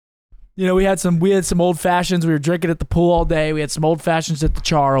You know, we had some old fashions. We were drinking at the pool all day. We had some old fashions at the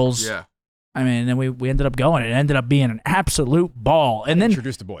Charles. Yeah. I mean, and then we ended up going. It ended up being an absolute ball. And then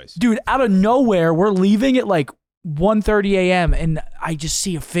introduce the boys. Dude, out of nowhere, we're leaving at like 1:30 a.m. and I just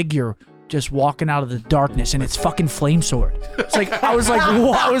see a figure just walking out of the darkness, and it's fucking Flamesword. It's like I was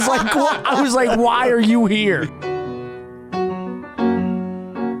like, why are you here?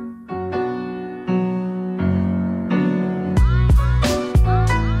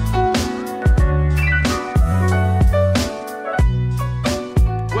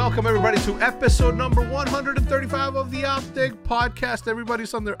 Welcome everybody to episode number 135 of the Optic Podcast.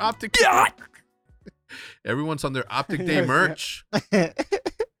 Everybody's on their Optic. Everyone's on their Optic Day merch.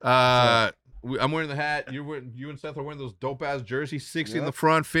 I'm wearing the hat. You and Seth are wearing those dope ass jerseys. 60 in the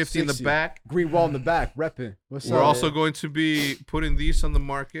front, 50 in the back. Green wall in the back, repping. We're also going to be putting these on the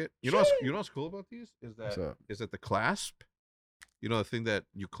market. You know what's cool about these is that the clasp. You know the thing that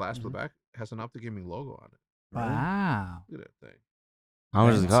you clasp the back has an Optic Gaming logo on it. Wow. Look at that thing. How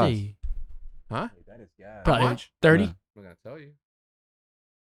much does it cost? Huh? That is Probably How much? 30. Yeah. I'm gonna tell you.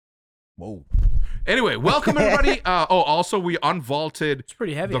 Whoa. Anyway, welcome everybody. Also we unvaulted It's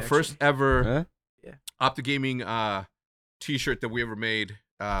pretty heavy. the actually. first ever Yeah. Optic Gaming t-shirt that we ever made.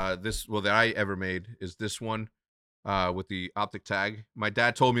 That I ever made is this one with the Optic tag. My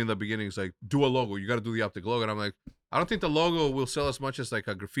dad told me in the beginning, he's like, do a logo. You got to do the Optic logo. And I'm like, I don't think the logo will sell as much as like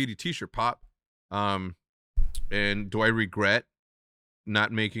a graffiti t-shirt pop. And do I regret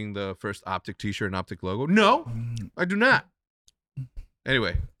not making the first Optic t-shirt and Optic logo? No, I do not.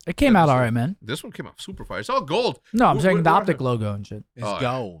 Anyway. It came out all right, man. This one came out super fire. It's all gold. No, I'm saying the We're- Optic logo and shit. It's Oh, yeah.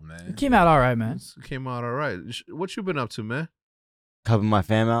 gold, man. It came out all right, man. It came out all right. What you been up to, man? Helping my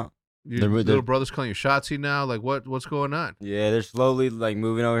fam out. Your They're- little brother's calling you Shotzi now. Like, what's going on? Yeah, they're slowly like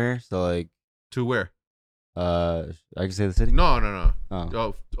moving over here. So like, To where? I can say the city. No.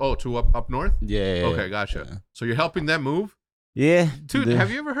 Oh. To up north? Yeah. Okay, gotcha. Yeah. So you're helping them move? Yeah. Dude,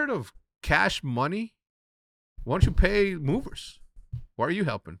 have you ever heard of cash money? Why don't you pay movers? Why are you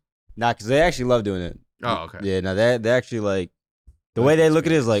helping? Nah, because they actually love doing it. Oh, okay. Yeah. No, they actually like the way they look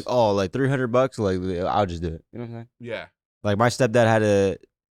at it is like, oh, like $300. Like I'll just do it. You know what I'm saying? Yeah. Like my stepdad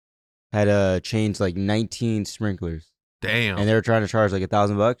had to change like 19 sprinklers, Damn. and they were trying to charge like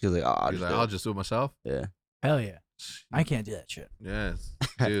 $1,000. He was like, oh, I'll just do it myself. Yeah. Hell yeah. I can't do that shit. Yes.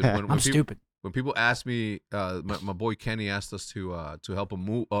 Dude, when I'm stupid. When people ask me, my boy Kenny asked us to help him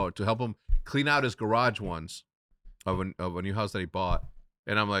move, to help him clean out his garage once of a new house that he bought,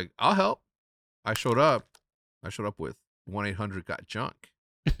 and I'm like, I'll help. I showed up with 1-800-GOT-JUNK,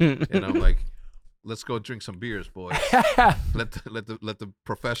 and I'm like, let's go drink some beers, boys. let the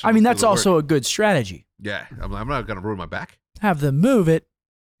professionals. I mean, that's do the work. also a good strategy. Yeah. I'm not gonna ruin my back. Have them move it,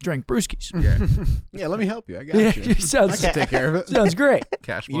 drink brewskis. Yeah. Yeah, let me help you. I got Yeah, you. sounds, I can take care of it. sounds great.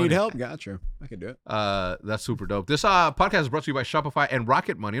 Cash You money. need help? Got you. I can do it. That's super dope. This podcast is brought to you by Shopify and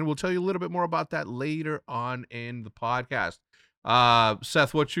Rocket Money, and we'll tell you a little bit more about that later on in the podcast.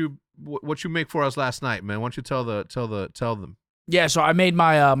 Seth, what you make for us last night, man? Why don't you tell them? Yeah, so I made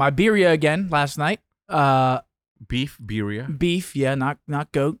my my birria again last night. Beef birria. Beef, yeah,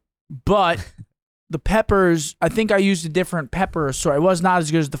 not goat. But the peppers, I think I used a different pepper, so it was not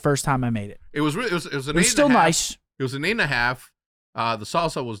as good as the first time I made it. It was an It was 8.5. still nice. It was an 8.5. The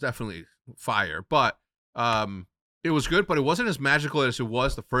salsa was definitely fire, but it was good, but it wasn't as magical as it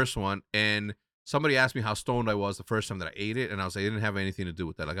was the first one. And somebody asked me how stoned I was the first time that I ate it, and I was like, it didn't have anything to do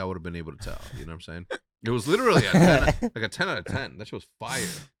with that. Like I would have been able to tell. You know what I'm saying? It was literally a 10 out of 10. That shit was fire.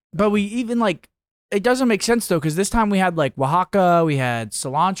 But we even like, it doesn't make sense though, because this time we had like Oaxaca, we had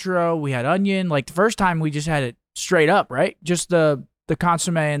cilantro, we had onion. Like the first time we just had it straight up, right? Just the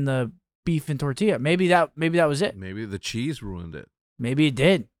consomme and the beef and tortilla. Maybe that was it. Maybe the cheese ruined it. Maybe it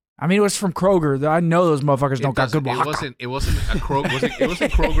did. I mean, it was from Kroger. I know those motherfuckers don't got good Oaxaca. It wasn't a Kroger. It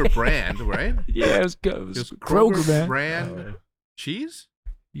wasn't Kroger brand, right? Yeah, it was good. It It was was Kroger, man. brand cheese.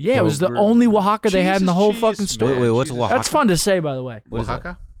 Yeah, it was the Kroger. only Oaxaca they had in the whole Jesus, fucking cheese, store. man. Wait, what's Jesus. Oaxaca? That's fun to say, by the way. What is that?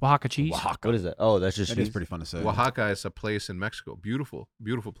 Oaxaca. Oaxaca cheese. What is that? Oh, that's just That cheese. is pretty fun to say. Oaxaca is a place in Mexico. Beautiful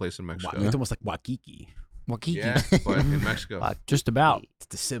place in Mexico. It's almost like Waikiki. Waikiki. Yeah, but in Mexico. Just about. It's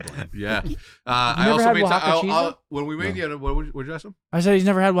the sibling. Yeah. You I never also had made Oaxaca cheese, though? when we made what would you ask him? I said he's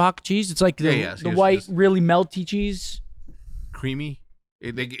never had Oaxaca cheese. It's like the, Yeah, the yes, white, yes. really melty cheese. Creamy.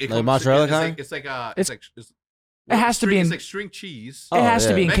 It Like comes- mozzarella it's kind? It has to be It's in- like string cheese. Oh, it has to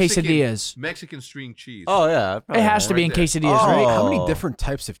yeah. be in Mexican- quesadillas. Mexican string cheese. Oh yeah. It has to be in right there. quesadillas, Oh. right? How many Oh. different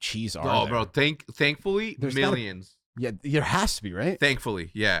types of cheese are Oh, there? bro. Thankfully, There's gotta- millions. Yeah, there has to be, right? Thankfully,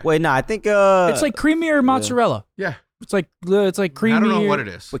 yeah. Wait, no, I think It's like creamier mozzarella. Yeah. It's like creamy. I don't know what it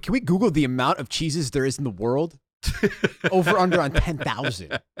is. But can we Google the amount of cheeses there is in the world? Over under on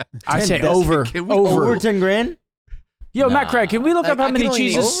 10,000. I say 10, over. can we- Over 10 grand? Yo, Matt Nah. Craig, can we look Like, up how I many can only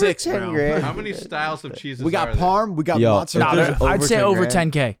name cheeses? 6, 10 bro. grand. How many styles of cheeses? We got are there? parm. We got Yo, mozzarella. No, there's I'd over say 10 over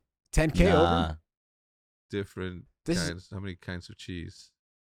grand. 10K. 10K over. Nah. Different This is- kinds. How many kinds of cheese?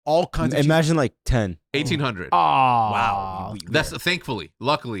 All kinds of cheese. Imagine like 10. 1,800. Oh, Wow. That's thankfully,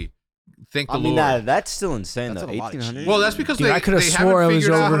 luckily, thank the I mean, Lord. that's still insane That's though. a lot of 1,800. cheese. Well, that's because Dude, they, I coulda they swore haven't it was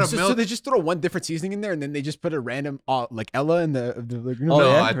figured out how over. to So, milk. they just throw one different seasoning in there, and then they just put a random, like Ella and the like, you know, Oh,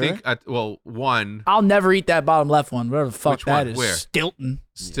 no, yeah? I think one I'll never eat that bottom left one. Whatever the fuck Which one? that is. Where? Stilton.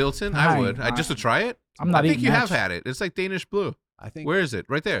 Stilton. I I would. ain't- Just to try it. I'm not I think eating you that have shit. had it. It's like Danish blue. I think. Where is it?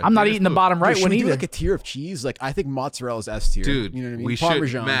 Right there. I'm not Danish eating the blue. bottom right Dude, should one we do either. like a tier of cheese? Like I think mozzarella's S tier. Dude, you know what I mean? we Parmesan.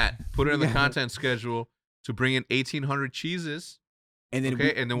 should, Matt, put it in the Yeah. content schedule to bring in 1,800 cheeses. And then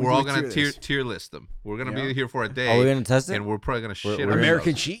Okay, and then we're all gonna tier list them. We're gonna Yeah. be here for a Are we day, gonna test it? and we're probably gonna We're- shit we're our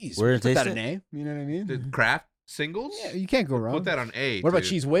American pants cheese. We're gonna Put that taste a name. You know what I mean? off. The craft singles. Yeah, you can't go wrong. Put that on A. What about dude.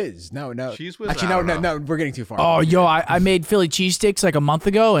 cheese whiz? No. Cheese whiz? Actually, I no, don't no, know. no. We're getting too far. Oh, yo, I made Philly cheesesteaks like a month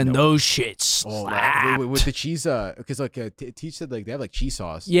ago, and those shits Oh, slapped. with the cheese, because like Teach said, like they have like cheese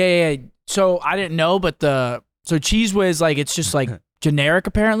sauce. Yeah. So I didn't know, but so Cheese Whiz, like it's just like generic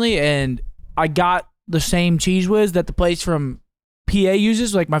apparently, and I got the same Cheese Whiz that the place from PA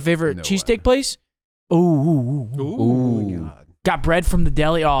uses, like my favorite No cheesesteak way. place. Ooh. Oh my god. Got bread from the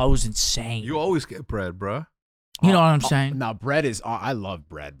deli. Oh, it was insane. You always get bread, bruh. You know what I'm saying? Now bread is. I love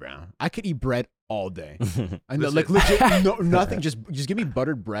bread, bro. I could eat bread all day. I know, Listen. like legit, no, nothing. Just give me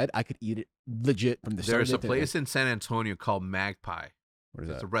buttered bread. I could eat it legit from the start. There's a of the place in San Antonio called Magpie. What is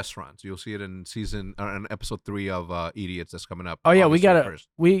It's that? a restaurant. You'll see it in in episode 3 of Idiots that's coming up. Oh yeah, we August gotta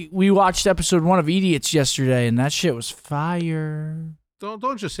 21st. we watched episode 1 of Idiots yesterday, and that shit was fire.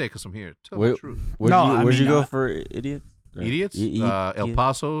 Don't just say because I'm here. Tell Wait, the truth. Where'd you go not. for idiots? Or- Idiots. El Idiot?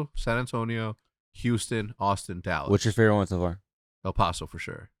 Paso, San Antonio, Houston, Austin, Dallas. What's your favorite one so far? El Paso for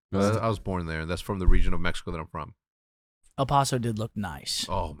sure. Really? I was born there. That's from the region of Mexico that I'm from. El Paso did look nice.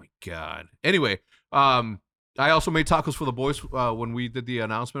 Oh my god. Anyway, I also made tacos for the boys when we did the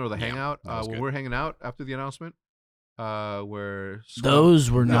announcement or the hangout. that was When good. we were hanging out after the announcement, where Scump- Those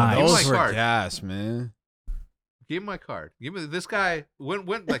were No, nice. Give me those my were card. gas, man. Give me my card. Give me this guy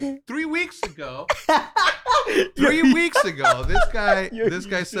went like 3 weeks ago. 3 weeks ago, this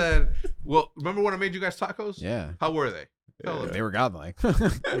guy said, "Well, remember when I made you guys tacos? Yeah, How were they? Tell them. they were godlike. You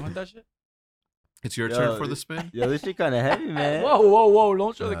want that shit? It's your Yo, turn for the spin." Yo, this shit kind of heavy, man. Whoa!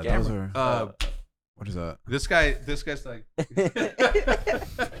 Don't show the Those camera. are- what is that? This guy's like,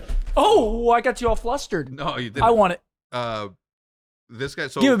 Oh, I got you all flustered. no, you didn't. I want it. This guy.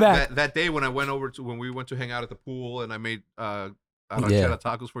 So Give it back. That day when we went to hang out at the pool and I made Yeah.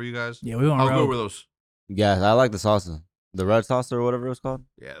 tacos for you guys. Yeah, we want How to good roll. were those? Yeah, I like the salsa. The red salsa or whatever it was called.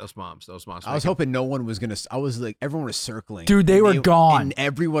 Yeah, those moms. I was making- hoping no one was gonna. I was like, everyone was circling. Dude, they And were gone. And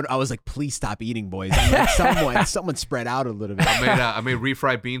everyone, I was like, please stop eating, boys. I'm like, someone spread out a little bit. I made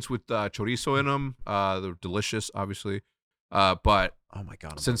refried beans with chorizo in them. They're delicious, obviously. But Oh my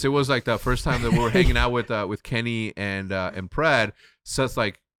god! since it was like the first time that we were hanging out with Kenny and Pred, Seth's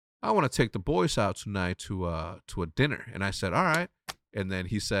like, I want to take the boys out tonight to a dinner, and I said, all right. And then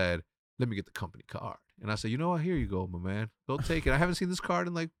he said, let me get the company card, and I said, you know what? Here you go, my man. Go take it. I haven't seen this card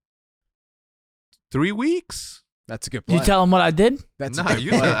in like 3 weeks. That's a good play. You tell them what I did. That's a No, good you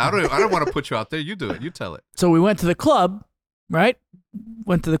play. tell it. I don't want to put you out there. You do it. You tell it. So we went to the club, right?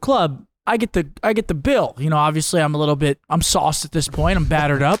 Went to the club. I get the bill. You know, obviously I'm sauced at this point. I'm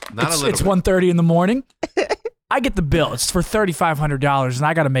battered up. Not a little It's bit. 1:30 in the morning. I get the bill. It's for $3,500, and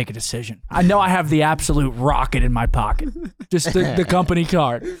I got to make a decision. I know I have the absolute rocket in my pocket, just the company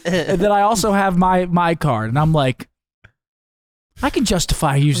card, and then I also have my card, and I'm like, I can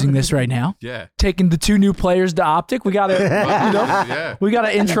justify using this right now. Yeah. Taking the 2 new players to Optic, we gotta, Yeah. we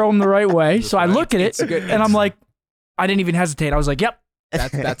gotta intro them the right way. That's So I right. look at it, and I'm like, I didn't even hesitate. I was like, yep.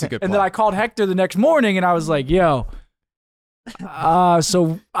 That's a good. And play. then I called Hector the next morning, and I was like, yo,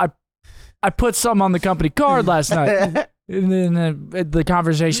 so I put something on the company card last night. And then the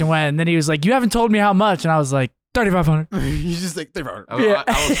conversation went, and then he was like, you haven't told me how much. And I was like, 3,500. He's just like they were. Yeah.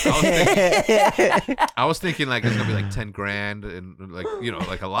 I was thinking like it's gonna be like 10 grand and like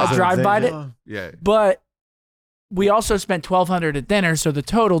like a I lot. drive-by'd it. Yeah. But we also spent $1,200 at dinner, so the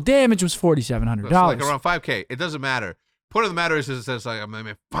total damage was $4,700. It's like around 5K. It doesn't matter. Point of the matter is it's like I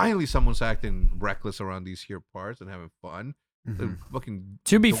mean, finally someone's acting reckless around these here parts and having fun. They're fucking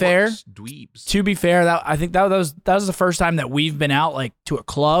To be fair, dweebs. To be fair, I think that was the first time that we've been out like to a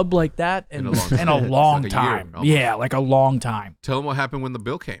club like that in a long It's like a year, time. almost. Yeah, like a long time. Tell them what happened when the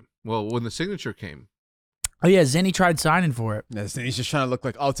bill came. Well, when the signature came. Oh yeah, Zenny tried signing for it. Yes, and he's just trying to look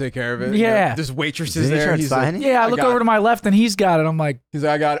like I'll take care of it. Yeah. There's waitresses Did he there. try He's like, signing? Yeah, I look got over it. to my left and he's got it. I'm like, he's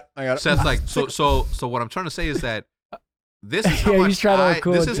like, I got it. I got it. Seth's like, so what I'm trying to say is that this is how Yeah, much he's trying to look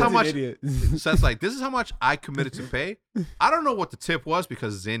cool. this is how He's an much idiot. Seth's like, this is how much I committed to pay. I don't know what the tip was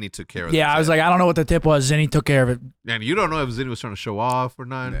because Zenny took care of yeah, the I was tip. like, I don't know what the tip was. Zenny took care of it. And you don't know if Zenny was trying to show off or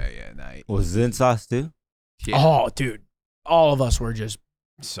not. Nah. Was Zen sauce too? Yeah. Oh, dude, all of us were just.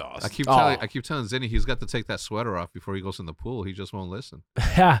 Sauce. I keep Oh. telling Zenny he's got to take that sweater off before he goes in the pool. He just won't listen.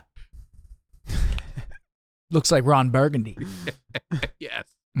 Looks like Ron Burgundy. Yes.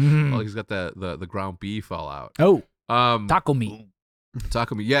 Mm. Well, he's got the ground beef all out. Oh, Um, taco meat.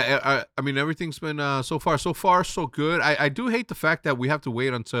 Taco meat. Yeah, I mean everything's been so far so good. I do hate the fact that we have to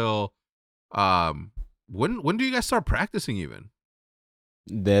wait until when do you guys start practicing even?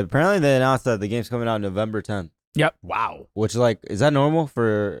 Apparently they announced that the game's coming out November 10th. Yep. Wow. Which is that normal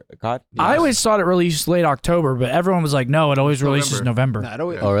for COD? I always thought it released late October, but everyone was like, no, it always releases November. Nah, it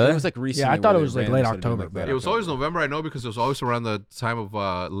always, Oh, really? It was like recently. I thought where it was they like ran late something October, like but- that. It was always November, I know, because it was always around the time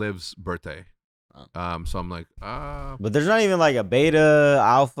of Liv's birthday. So I'm like, But there's not even like a beta,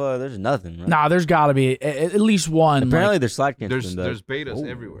 alpha. There's nothing. Right? Nah, there's got to be at least one. Apparently like, there's slide canceling. there's betas Oh.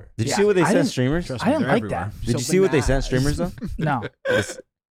 everywhere. Did you Yeah, see what they I sent didn't- streamers? Trust I me, didn't they're like everywhere. that. Did you see what they sent streamers though? no.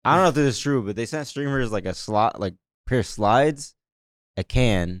 I don't know if this is true, but they sent streamers like a slot, like pair of slides, a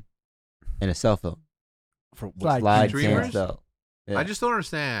can, and a cell phone. For what? Slide Slide Streamers? can cell. Yeah. I just don't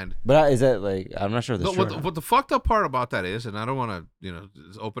understand. But is that like I'm not sure if No, that's true. what the fucked up part about that is, and I don't want to,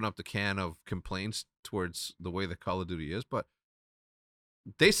 just open up the can of complaints towards the way that Call of Duty is, but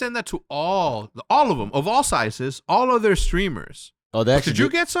they send that to all of them, of all sizes, all of their streamers. Oh, they actually Did you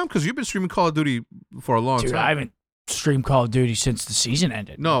do- get some? Because you've been streaming Call of Duty for a long Dude, time. I haven't streamed Call of Duty since the season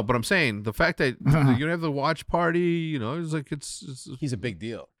ended. No, but I'm saying the fact that you don't have the watch party, it's like it's He's a big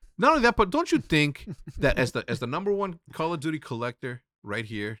deal. not only that, but don't you think that as the number one Call of Duty collector right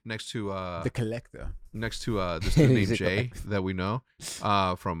here next to The collector. this dude named He's a Jay that we know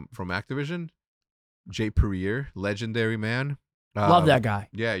from Activision, Jay Perrier, legendary man. Love that guy.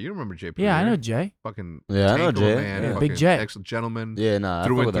 Yeah, you remember Jay Perrier? Yeah, I know Jay. Fucking Yeah, I know tanko Jay. man, Yeah. fucking Big Jay. excellent gentleman. Yeah, nah.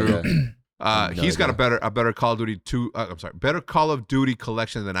 Through I and fuck with that through. guy. No He's got idea. a better Call of Duty better Call of Duty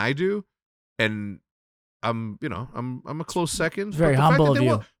collection than I do, and I'm a close second. Very But the fact humble that of they you.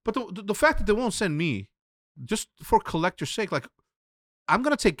 won't- But the fact that they won't send me, just for collector's sake, like I'm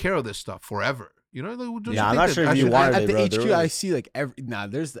gonna take care of this stuff forever. Don't you Yeah, I'm think not that sure I if you should- wanted At it, the bro. HQ, There I was- see like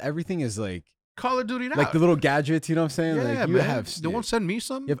there's everything is like Call of Duty now. the little gadgets. You know what I'm saying? yeah, like you man. have They won't send me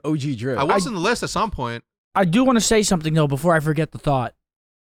some. you have OG drip. I was in the list at some point. I do want to say something though before I forget the thought.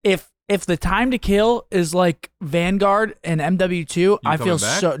 If the time to kill is like Vanguard and MW2, I feel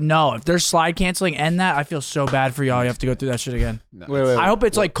coming back? if there's slide canceling and that, I feel so bad for y'all. You have to go through that shit again. No, Wait. I hope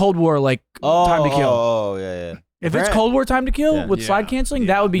it's like Cold War, like time to kill. Oh, yeah. If it's Cold War time to kill Yeah. with slide canceling,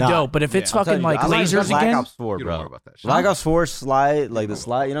 that would be Nah. dope. But if it's Yeah. I'm telling fucking you, like I like lasers Black again, Ops 4, You don't know bro. about that shit. Black Ops 4 slide, like the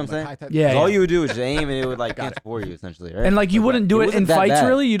slide, you know what I'm saying? Yeah, All yeah. you would do is just aim and it would like cancel for you essentially, right? and like you wouldn't do it in wasn't that fights bad.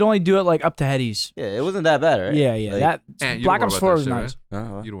 really. You'd only do it like up to headies. Yeah, it wasn't that bad, right? Yeah, yeah. Like, That And you Black don't Ops worry 4 about was that shit, nice.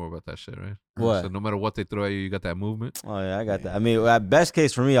 uh-huh. You don't worry about that shit, right? What? So no matter what they throw at you, you got that movement. Oh yeah, I got that. I mean, best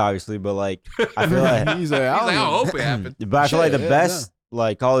case for me, obviously, but like I feel like, He's like, He's like, I hope it happens. but I feel like the Shit, yeah, best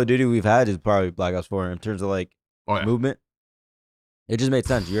like Call of Duty we've had is probably Black Ops 4 in terms of like Oh yeah. movement. It just made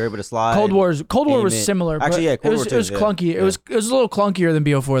sense. You're able to slide. Cold War was aim it. similar. but Actually, yeah, Cold it was, War it too, was yeah. clunky. Yeah. It was a little clunkier than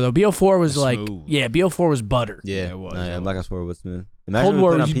BO4 though. BO4 was like Smooth. BO4 was butter. Yeah, it was. No, yeah, It Black was. Ops 4 was smooth. Imagine Cold we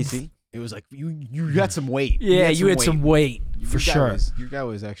War put it on was- PC. It was like you got some weight. Yeah, you had some weight for Your guy sure. Your guy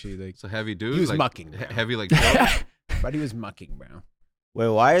was actually like, It's a heavy dude. He was like, mucking. Heavy like Joe. but he was mucking, bro. Wait,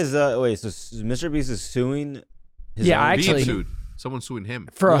 why is so Mr. Beast is suing? His Yeah, own I Being actually- sued. Someone's suing him.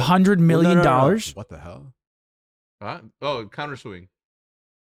 For Well, $100 million. no. What the hell? Huh? Oh, countersuing.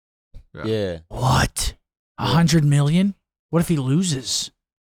 Yeah. What? 100 million? What if he loses?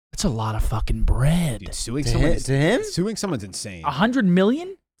 That's a lot of fucking bread. Dude, suing To someone him? To him? Suing someone's insane. 100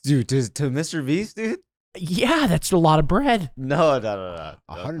 million? Dude, to Mr. Beast, dude? Yeah, that's a lot of bread. No.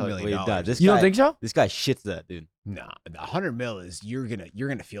 $100 million. Wait, nah, this You guy, don't think so? This guy shits that, dude. Nah, 100 mil is you're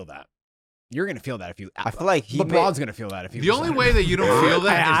gonna feel that. You're gonna feel that if you. I feel like he LeBron's gonna feel that if he. The only way that you don't feel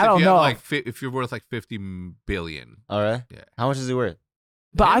that is I if don't you know. have like if you're worth like 50 billion. All right. Yeah. How much is he worth?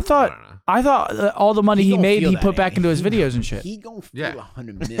 But I don't thought know. all the money he gonna made, feel he that, put back man. into his He- videos and shit. He gonna feel Yeah.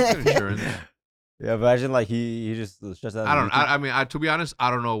 100 Get mil. insurance. Yeah, imagine like he just shuts out. I don't. I mean, to be honest, I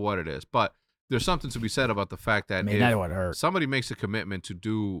don't know what it is, but there's something to be said about the fact that I mean, if that would hurt. somebody makes a commitment to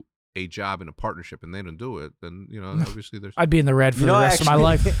do a job in a partnership and they don't do it, then obviously there's. I'd be in the red for the rest of my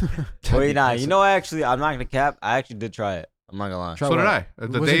life. Wait, nah. You know, I'm not gonna cap. I actually did try it. I'm not gonna lie. Try So did what? I.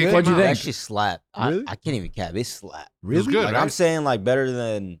 The Was it day it good? came What'd you out. It think? actually slapped. Really? I can't even cap. It slapped. It was good, Like right? I'm saying, like better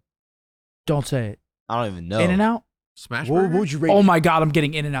than Don't say it. I don't even know. In-N-Out? Smash What Burger? would you rate? Oh it? my God, I'm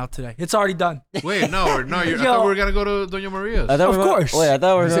getting In-N-Out today. It's already done. Wait, no, I Yo. thought we were gonna go to Doña Maria's. I thought Of we were gonna- course. Wait, I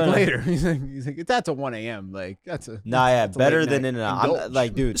thought we were He's like gonna- later. He's like that's a 1 a.m. Like that's a. Nah, yeah, that's a better late than night. In-N-Out. I'm Indulge.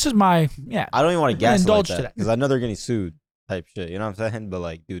 like, dude, This is my, yeah. I don't even want to I'm gonna gas it like indulge that today. because I know they're getting sued type shit. You know what I'm saying? But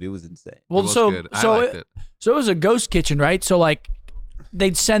like, dude, it was insane. It Well, was so good. I so liked it, it. so it was a ghost kitchen, right? So like,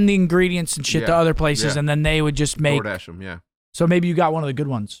 they'd send the ingredients and shit to Yeah. other places, Yeah. and then they would just make. DoorDash 'em, yeah. So maybe you got one of the good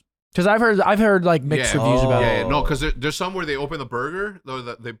ones. Because I've heard like mixed Yeah. reviews about Yeah, it. yeah. No, because there's some where they open the burger, though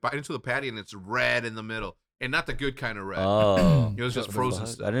they bite into the patty and it's red in the middle, and not the good kind of red. Oh, It was just So- frozen I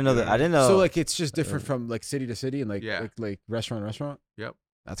stuff. didn't know that. I didn't know. So like it's just different from like city to city and like Yeah. like restaurant to restaurant. Yep.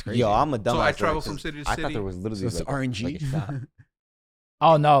 That's crazy. Yo, I'm a dumbass. So I like, travel 'cause from city to I city. thought there was so literally it's like, RNG. like a shop.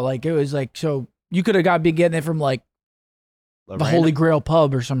 Oh no, like it was like so you could have been getting it from like the Random- Holy Grail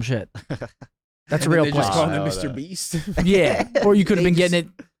pub or some shit. That's a And real they just place. call Oh, him no, Mr. no. Beast. Yeah, or you could have They been just- getting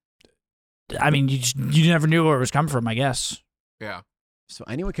it. I mean, you never knew where it was coming from. I guess. Yeah. So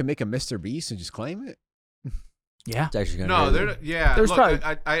anyone can make a Mr. Beast and just claim it. Yeah. It's actually No, kind they're yeah. There's Look,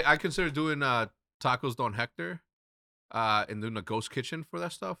 probably- I consider doing tacos Don Hector, and doing a ghost kitchen for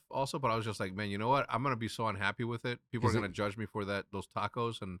that stuff also. But I was just like, man, you know what? I'm gonna be so unhappy with it. People are Is it- gonna judge me for those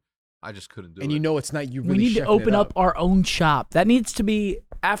tacos, and I just couldn't do And it. you know it's not you We really need to chefing open it up our own shop. That needs to be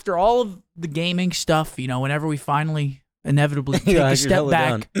after all of the gaming stuff. You know, whenever we finally inevitably take Yeah, a you're step hella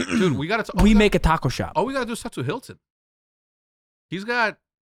back, dude, we gotta. we make a taco shop. All we gotta do is talk to Hilton. He's got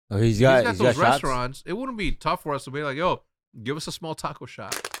Oh, he's he's got got those shots? restaurants. It wouldn't be tough for us to be like, yo, give us a small taco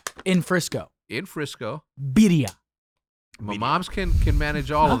shop In Frisco. in Frisco. Birria. My moms can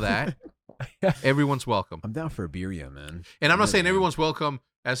manage all of that. Everyone's welcome. I'm down for a birria, man. And I'm not saying Yeah. everyone's welcome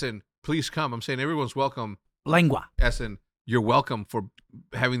as in please come. I'm saying everyone's welcome Lengua. as in you're welcome for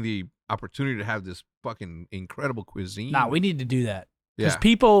having the opportunity to have this fucking incredible cuisine. Nah, we need to do that. Because yeah.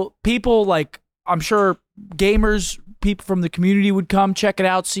 people like, I'm sure gamers, people from the community would come check it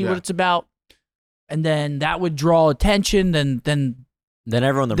out, see Yeah. what it's about. And then that would draw attention. Then Then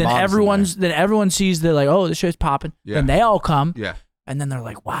everyone sees that like, oh, this shit's popping. Yeah. Then they all come. Yeah. And then they're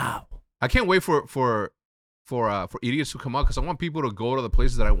like, wow. I can't wait for idiots to come out because I want people to go to the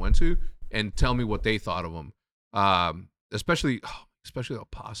places that I went to and tell me what they thought of them. Especially El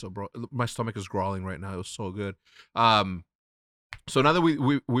Paso, bro. My stomach is growling right now. It was so good. So now that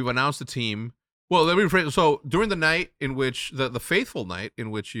we've announced the team, well, let me rephrase. So during the night in which the faithful night in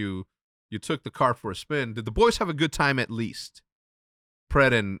which you took the car for a spin, did the boys have a good time at least?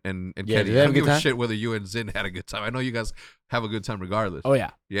 Pred and Yeah, Kenny. did they I have don't a give good a time? shit whether you and Zin had a good time. I know you guys have a good time regardless. Oh, yeah.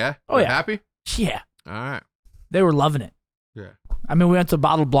 Yeah? Oh, You're yeah. happy? Yeah. All right. They were loving it. Yeah. I mean, we went to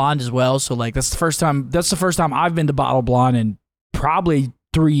Bottle Blonde as well. So, like, that's the first time I've been to Bottle Blonde in probably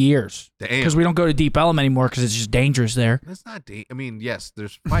 3 years. Damn. Because we don't go to Deep Ellum anymore because it's just dangerous there. That's not I mean, yes,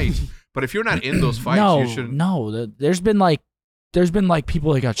 there's fights, but if you're not in those fights, no, you shouldn't. no. There's been like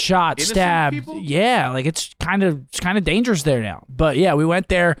people that got shot, Innocent stabbed. people? Yeah, like it's kind of dangerous there now. But yeah, we went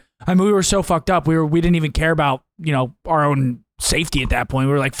there. I mean, we were so fucked up. We didn't even care about our own safety at that point.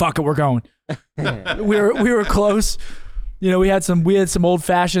 We were like, fuck it, we're going. we were close. We had some old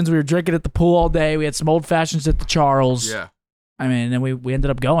fashions. We were drinking at the pool all day. We had some old fashions at the Charles. Yeah. I mean, and then we ended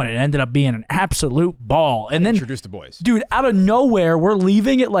up going. It ended up being an absolute ball. And then, Introduce the boys. dude, out of nowhere, we're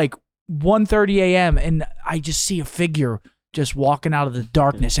leaving at like 1:30 a.m. and I just see a figure just walking out of the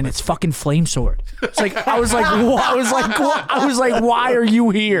darkness, and it's fucking Flame Sword. It's like I was like, why are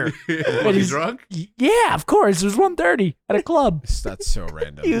you here? Was he drunk? Yeah, of course. It was 1:30 at a club. That's so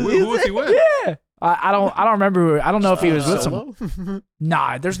random. Who was he with? Yeah. I don't remember. I don't know if he was with someone. Solo?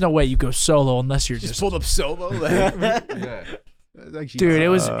 Nah, there's no way you go solo unless you're Just just. pulled up solo. Like, Yeah. Dude, it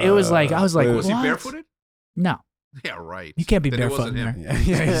was like I was like, Was he what? barefooted? No, Yeah, right. you can't be Then it barefoot wasn't in him. there.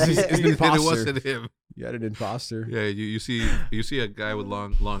 yeah, he's an Then it imposter. wasn't him. You had an imposter. Yeah, you see a guy with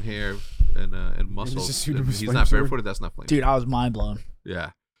long hair and muscles. just shoot him and with he's flame not sword? barefooted. That's not flame. Dude, I was mind blown.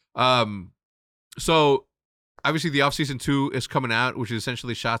 Yeah. So obviously the off-season 2 is coming out, which is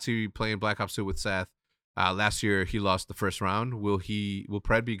essentially Shotzi playing Black Ops 2 with Seth. Last year he lost the first round. Will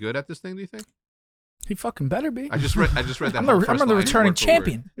Pred be good at this thing, do you think? He fucking better be. I just read that. I'm whole the first line returning word for word.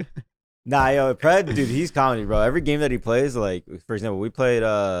 champion. Nah, yo, Pred, dude, he's comedy, bro. Every game that he plays, like, for example, we played,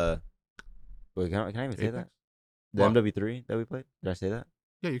 wait, can I even say that? The What? MW3 that we played? Did I say that?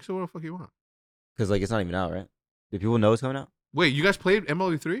 Yeah, you can say what the fuck you want. Because, like, it's not even out, right? Do people know it's coming out? Wait, you guys played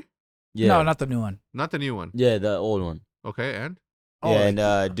MLE3? Yeah. No, not the new one. Not the new one. Yeah, the old one. Okay, and? Yeah,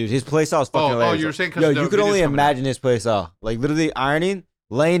 and, dude, his playstyle is fucking hilarious. you were saying 'cause Yo, the you could video's only coming out. imagine his playstyle. Like, literally ironing,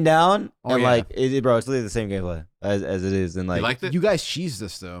 laying down Oh, and yeah. like, bro, it's literally the same gameplay as it is. And You like, liked it? You guys cheesed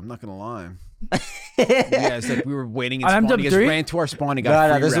us though. I'm not gonna lie. Yeah, it's like we were waiting and On spawn. You guys MW3? ran to our spawn and got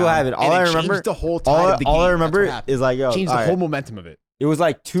No, a free this is what round, happened. All and I it remember- changed the whole tide all of the game. I That's what remember happened. is like, yo, Changed all the right. whole momentum of it. It was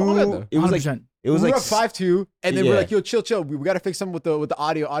like all I two. know. It was like 100%. it was we like were up 5-2, and then we're yeah. like, "Yo, chill. We got to fix something with the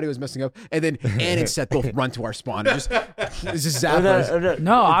audio. Audio is messing up." And then Ann and Seth both run to our spawn. And just zap us.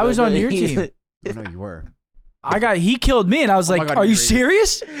 No, I was on your team. I know you were. He killed me, and I was Oh my like, God, "Are you you're crazy.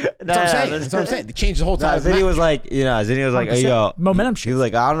 serious?" That's what I'm saying. That's what I'm saying. They changed the whole Nah, time. Zinni was like, Zinni was like, hey, 100%. yo, Momentum He shift. was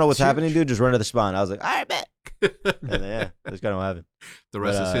like, I don't know what's Shoot. happening, dude. Just run to the spawn. I was like, all right, bet. And then, yeah, that's kind of what happened. The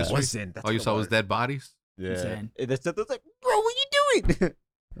rest But, is history. Listen, that's All you what saw it was dead bodies. Yeah. Insane. And that's was like, bro, what you doing?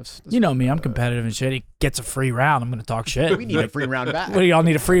 That's You know me, I'm competitive and shit. He gets a free round, I'm gonna talk shit. we need a free round back. What do y'all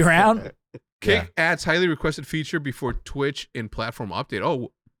need a free round? Kick adds highly requested feature before Twitch in platform update.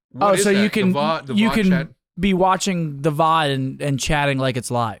 Oh, Oh, what is so that? you can the VOD, you VOD can chat? be watching the VOD and chatting like it's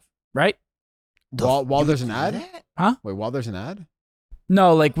live, right? While there's an ad? Huh? Wait, while there's an ad?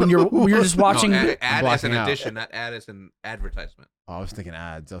 No, like when you're just watching, No, ad as blocking an out. addition, not ad as an advertisement. Oh, I was thinking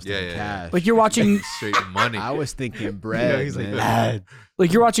ads. I was Yeah, thinking yeah. cash. like you're watching, Straight money. I was thinking bread. he's like, man. ad.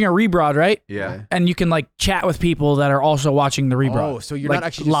 like you're watching a rebroad, right? Yeah. And you can like chat with people that are also watching the rebroad. Oh, so you're like, not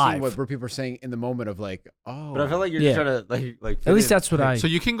actually just live. seeing what people are saying in the moment of like, oh. But I feel like you're Yeah. just trying to like. At least that's what I. So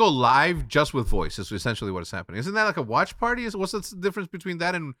you can go live just with voice. Is essentially what is happening. Isn't that like a watch party? What's the difference between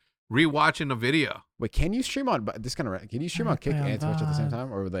that and rewatching a video? Wait, can you stream on this kind of? Can you stream on Kick and Twitch at the same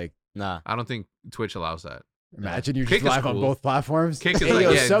time, or like Nah. I don't think Twitch allows that. imagine you're Kick just is live on cool. both platforms? Kick is hey, like-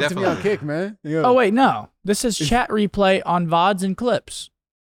 yo, yeah, sub to me on definitely. Kick, man. Yo. Oh wait, no. This says chat replay on VODs and clips.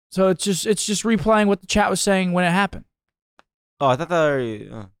 So it's just replaying what the chat was saying when it happened. Oh, I thought that already.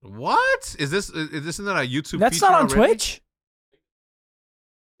 What is this? Is this not a YouTube? That's feature not on already? Twitch.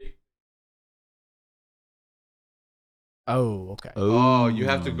 Oh, okay. Oh, you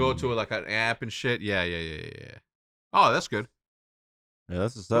have to go to like an app and shit. Yeah. Oh, that's good. Yeah,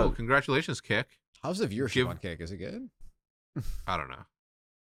 that's what's Oh, up. congratulations, Kick. How's the viewership Give- on Kick? Is it good? I don't know.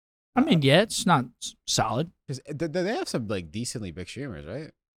 I mean, yeah, it's not solid. Because they have some like decently big streamers,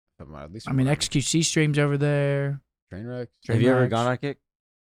 right? At least I mean, from XQC streams over there. Trainwreck. Have you ever Trainwrecks. gone on Kick?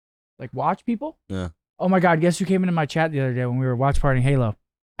 Like watch people? Yeah. Oh my God! Guess who came into my chat the other day when we were watch partying Halo?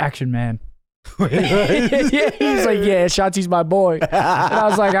 Action Man. yeah, Yeah, he was like, "Yeah, Shotzi's my boy," and I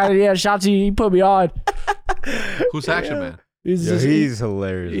was like, "Yeah, Shotzi, he put me on." Who's Action Man? He's Yo, just, he's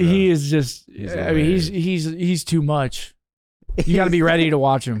hilarious. Bro. he is just. He's I mean, he's too much. You got to be ready to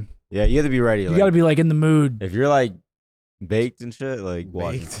watch him. Yeah, you have to be ready. You Like, got to be like in the mood. if you're like baked and shit, like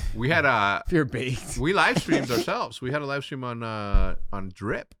watch. Baked. We had If you're baked. we live streamed ourselves. We had a live stream on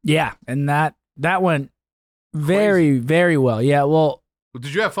Drip. Yeah, and that went very very well. Yeah, well,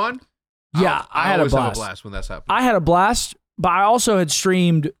 Did you have fun? yeah, I had a always have a blast. blast when that's happening. I had a blast, but I also had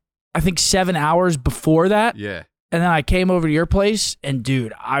streamed, I think 7 hours before that. Yeah. And then I came over to your place, and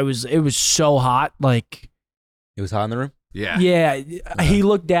dude, it was so hot. Like, It was hot in the room. Yeah. yeah, he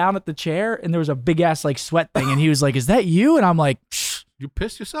looked down at the chair, and there was a big ass like sweat thing, and he was like, "Is that you?" And I'm like, You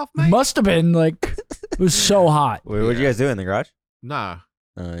pissed yourself, mate? "Must have been." Like, it was so hot. Wait, what'd you guys do in the garage? Nah.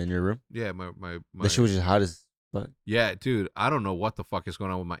 In your room? Yeah, my The shit was just hot as fuck. Yeah, dude, I don't know what the fuck is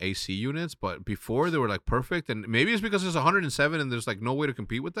going on with my AC units, but before they were like perfect, and maybe it's because it's 107 and there's like no way to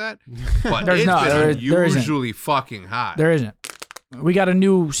compete with that. But There's it's not. been There isn't. unusually fucking hot. There isn't. We got a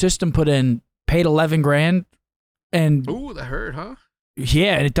new system put in, paid $11,000, and Ooh, that hurt, huh?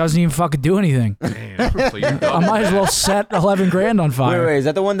 yeah, and it doesn't even fucking do anything. Damn. So you're I done. might as well set $11,000 on fire. Wait, is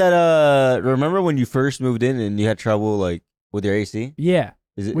that the one that remember when you first moved in and you had trouble like with your AC? Yeah,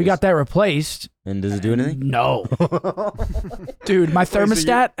 Is it we got that replaced. and does it do anything? No. Dude, my so you're-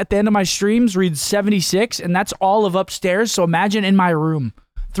 thermostat at the end of my streams reads 76, and that's all of upstairs. So imagine in my room,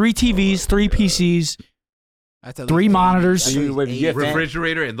 3 TVs, 3 PCs. That's at 3 least monitors. That's at least Wait, you have fan-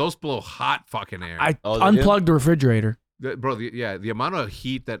 refrigerator, and those blow hot fucking air. I Oh, they do? unplugged the refrigerator. Bro, the amount of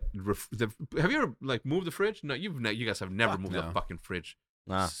heat that have you ever like moved the fridge? No, you guys have never Fuck moved no. a fucking fridge.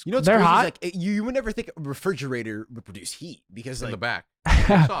 Nah. You know what's They're crazy? hot. Is, like, you would never think a refrigerator would produce heat because In the like, back.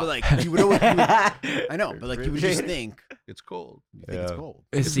 but like you would always. I know, but like you would just think, It's cold. you think it's Yeah. cold.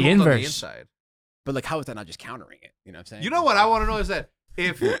 It's the cold on the inverse. inside. But like, how is that not just countering it? You know what I'm saying? You know what I want to know is that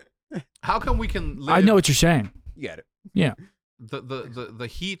if how come we can live I know what you're saying. You got it. the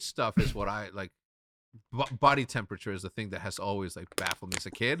heat stuff is what I like. Body temperature is the thing that has always like baffled me as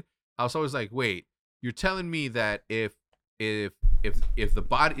a kid. I was always like, wait, you're telling me that if the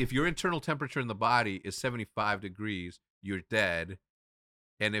body, if your internal temperature in the body is 75 degrees, you're dead,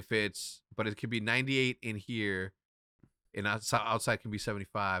 and but it could be 98 in here, and outside can be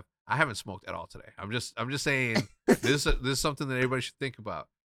 75. I haven't smoked at all today. I'm just saying this is something that everybody should think about.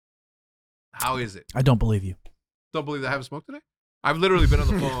 How is it? I don't believe you. Don't believe that I haven't smoked today? I've literally been on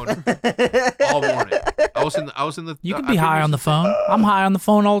the phone all morning. I was in the. You can be high on the phone. I'm high on the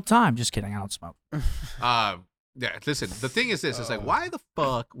phone all the time. Just kidding. I don't smoke. Yeah. Listen, the thing is this: it's like, why the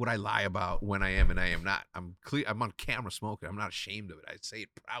fuck would I lie about when I am and I am not? I'm clear. I'm on camera smoking. I'm not ashamed of it. I say it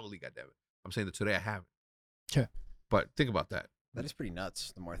proudly. Goddammit. I'm saying that today I haven't. Sure. But think about that. That is pretty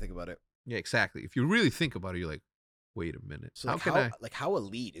nuts. The more I think about it. Yeah, exactly. If you really think about it, you're like, wait a minute. So how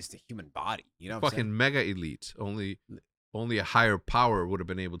elite is the human body? You know, what I'm fucking mega elite. Only a higher power would have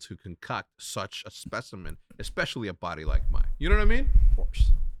been able to concoct such a specimen, especially a body like mine. You know what I mean? Of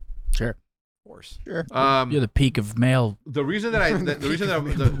course. Sure. Of course. Sure. You're the peak of male. The reason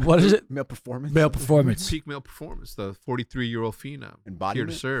that What is it? Male performance. Male performance. Peak male performance. The 43-year-old phenom here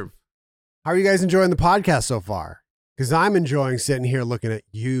to serve. How are you guys enjoying the podcast so far? Because I'm enjoying sitting here looking at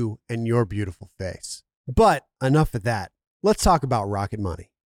you and your beautiful face. But enough of that. Let's talk about Rocket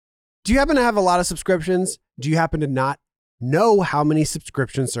Money. Do you happen to have a lot of subscriptions? Do you happen to not know how many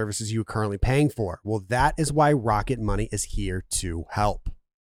subscription services you are currently paying for? Well, that is why Rocket Money is here to help.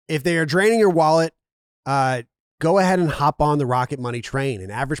 If they are draining your wallet, go ahead and hop on the Rocket Money train. An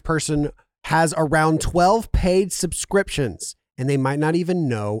average person has around 12 paid subscriptions, and they might not even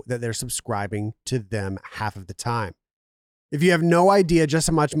know that they're subscribing to them half of the time. If you have no idea just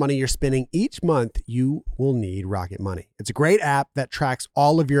how much money you're spending each month, you will need Rocket Money. It's a great app that tracks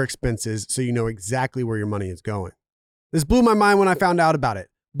all of your expenses so you know exactly where your money is going. This blew my mind when I found out about it.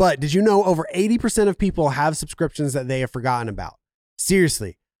 But did you know over 80% of people have subscriptions that they have forgotten about?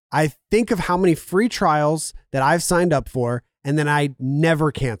 Seriously, I think of how many free trials that I've signed up for and then I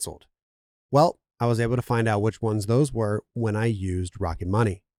never canceled. Well, I was able to find out which ones those were when I used Rocket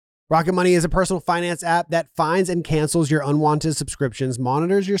Money. Rocket Money is a personal finance app that finds and cancels your unwanted subscriptions,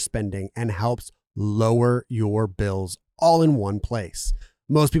 monitors your spending, and helps lower your bills all in one place.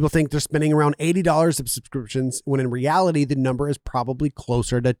 Most people think they're spending around $80 of subscriptions, when in reality, the number is probably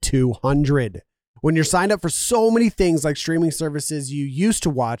closer to $200. When you're signed up for so many things like streaming services you used to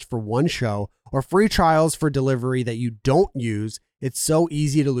watch for one show or free trials for delivery that you don't use, it's so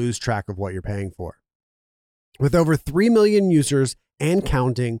easy to lose track of what you're paying for. With over 3 million users and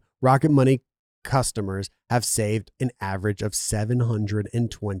counting, Rocket Money customers have saved an average of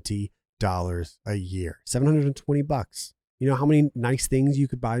 $720 a year. $720. You know how many nice things you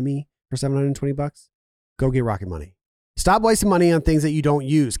could buy me for $720? Go get Rocket Money. Stop wasting money on things that you don't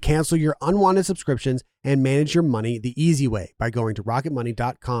use. Cancel your unwanted subscriptions and manage your money the easy way by going to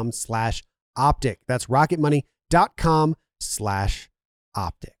rocketmoney.com/optic. That's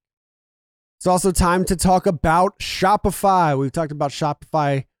rocketmoney.com/optic. It's also time to talk about Shopify. We've talked about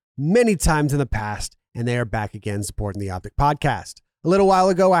Shopify many times in the past, and they are back again supporting the Optic Podcast. A little while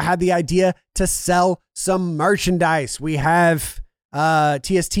ago, I had the idea to sell some merchandise. We have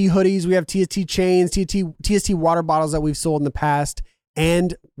TST hoodies, we have TST chains, TST water bottles that we've sold in the past,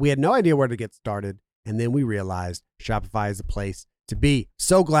 and we had no idea where to get started. And then we realized Shopify is the place to be.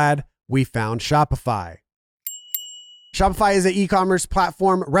 So glad we found Shopify. Shopify is an e-commerce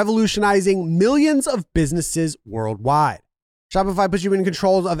platform revolutionizing millions of businesses worldwide. Shopify puts you in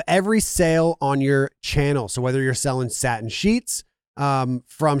control of every sale on your channel. So whether you're selling satin sheets from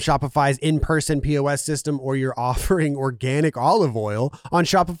Shopify's in-person POS system, or you're offering organic olive oil on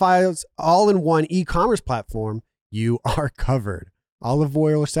Shopify's all-in-one e-commerce platform, you are covered. Olive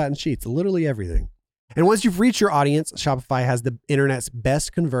oil or satin sheets, literally everything. And once you've reached your audience, Shopify has the internet's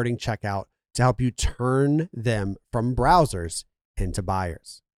best converting checkout to help you turn them from browsers into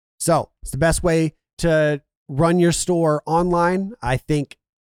buyers. So it's the best way to run your store online. I think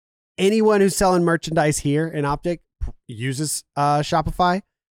anyone who's selling merchandise here in Optic uses Shopify,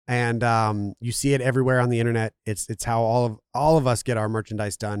 and you see it everywhere on the internet. It's how all of us get our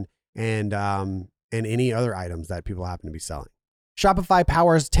merchandise done, and any other items that people happen to be selling. Shopify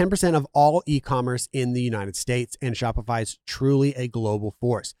powers 10% of all e-commerce in the United States, and Shopify is truly a global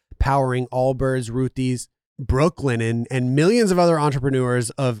force, powering Allbirds, Ruthie's, Brooklinen, and millions of other entrepreneurs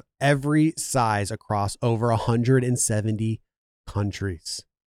of every size across over 170 countries.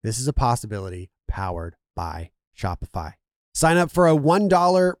 This is a possibility powered by Shopify. Sign up for a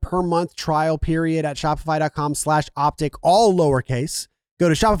 $1 per month trial period at shopify.com/optic, all lowercase. Go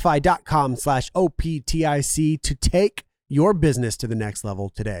to shopify.com/OPTIC to take your business to the next level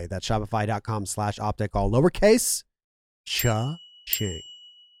today. That's shopify.com/optic, all lowercase. Cha-ching.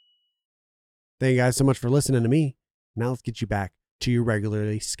 Thank you guys so much for listening to me. Now let's get you back to your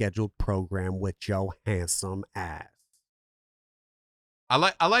regularly scheduled program with your handsome ass. I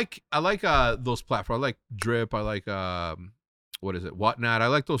like those platforms. I like Drip. I like what is it, Whatnot. I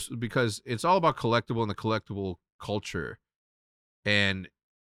like those because it's all about collectible and the collectible culture, and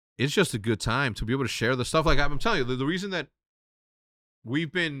it's just a good time to be able to share the stuff. Like I'm telling you, the reason that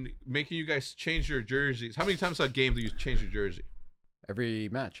we've been making you guys change your jerseys. How many times a game do you change your jersey? Every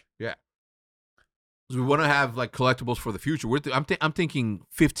match. Yeah. We want to have like collectibles for the future. I'm thinking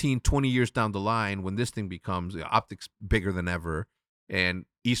 15, 20 years down the line when this thing becomes optics bigger than ever, and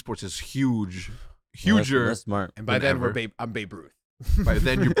esports is huger. That's smart. And by than then ever. I'm Babe Ruth. By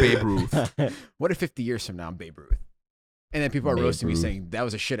then you're Babe Ruth. What if 50 years from now I'm Babe Ruth? And then people are Babe roasting me Ruth. saying that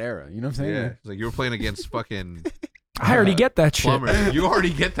was a shit era. You know what I'm saying? Yeah, it's like you were playing against fucking I already get that shit. Plumber. You already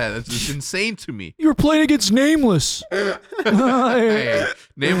get that. It's insane to me. You were playing against Nameless. Hey,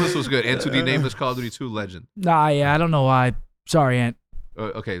 Nameless was good. N2D Nameless Call of Duty 2 legend. Nah, yeah, I don't know why. Sorry, Ant.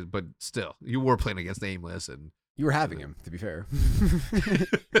 Okay, but still, you were playing against Nameless, and You were having him, to be fair.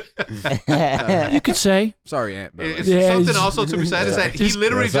 You could say. Sorry, Ant. by the way. it's Yeah, something it's- also to be said is that he Just-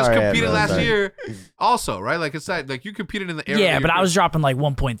 literally Yeah, just sorry, competed bro, last sorry. year, also, right? Like it's that, like you competed in the era. Yeah, that but you're- I was dropping like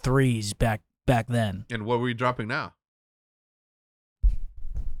 1.3s back then. And what were you dropping now?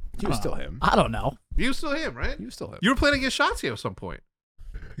 He was still him. I don't know. You still him, right? He was still him. You were playing against Shotzi at some point.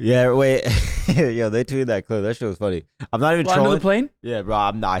 Yeah, wait. Yo, they tweeted that clip. That shit was funny. I'm not even Well, under the trolling. plane? Yeah, bro.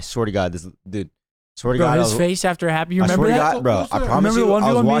 I'm not. I swear to God, this dude. Swear to Bro, God, his face after it happened. You I remember swear to that? God, bro. I promise Remember the you, I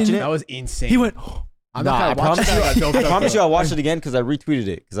 1v1 was me watching and- it. That was insane. He went, I'm Nah, I not gonna watch promise you. that. I promise you, I watched it again because I retweeted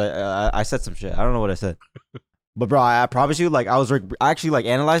it because I said some shit. I don't know what I said, but bro, I promise you, like I was like actually like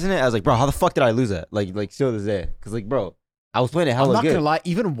analyzing it. I was like, bro, how the fuck did I lose that? Like still this day, because like, bro, I was playing it I'm hella not good. gonna lie.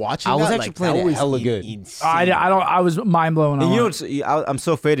 Even watching I was that, actually like, playing that it was hella good. Insane. I was mind blown. And you know, I'm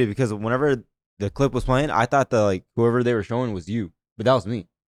so faded because whenever the clip was playing, I thought the like whoever they were showing was you, but that was me,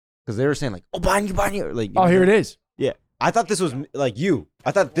 because they were saying like, oh, behind you, like. Oh, here it is. Yeah, I thought this was like you.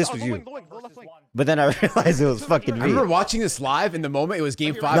 I thought this was you, but then I realized it was fucking I me. remember watching this live in the moment. It was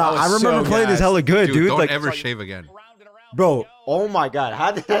game 5. No, I remember playing this hella good, Dude, dude. don't Like, ever shave again. bro, oh my god,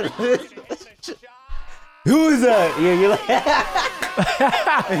 how did that? Who is that? Yeah, you're like,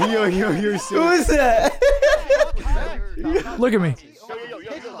 You're who is that? Look at me.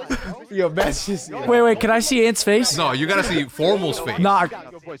 Yo, Matt's just. Wait. Can I see Ant's face? No, you gotta see Formal's face. Nah.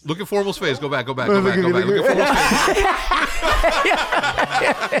 Look at Formal's face. Go back. Go back. Look at Formal's face.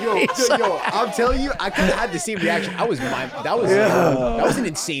 Yo, I'm telling you, I could have had the same reaction. That was an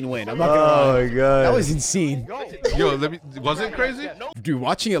insane win. I'm not gonna Oh lie. my god, That was insane, Yo, was it crazy? dude.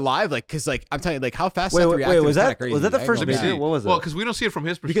 Watching it live, like, cause like I'm telling you, like how fast. Wait, Seth wait, reacted was kinda that crazy. was that the I ain't first gonna Let me lie. see. What was Well, it? because we don't see it from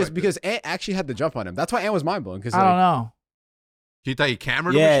his perspective. Because Ant actually had the jump on him. That's why Ant was mind blown. Because I don't know. he thought he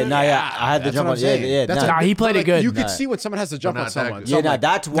cameraed him. Yeah, and shit? nah, yeah, I had the That's jump what on. I'm Yeah, saying. yeah, That's nah. Nah, he played it good. You could Nah. see when someone has to jump But on not that someone. good. So Yeah, I'm nah, like,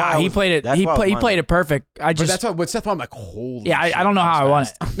 that's why. Nah, he played it. He played it perfect. I but just that's what with Seth. I'm like, holy. yeah. shit, I don't know that how I won was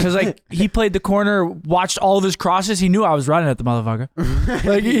it fast. because like he played the corner, watched all of his crosses. He knew I was running at the motherfucker.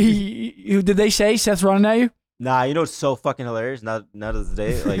 Like did they say Seth's running at you? Nah, you know what's so fucking hilarious? Not of the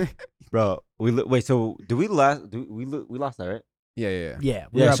day, like, bro. Wait. So did we last? We lost that, right? Yeah. Yeah.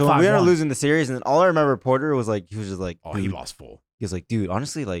 Yeah. up So we ended up 5-1. losing the series, and then all I remember Porter was like, he was just like, Oh, dude. he lost full. He was like, dude,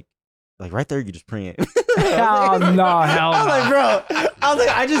 honestly, like right there, you just pre it. Hell no, hell I was like, no. bro. I was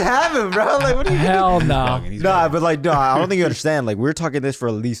like, I just have him, bro. Like, what are you? Hell no. Nah, but like, no, I don't think you understand. Like, we were talking this for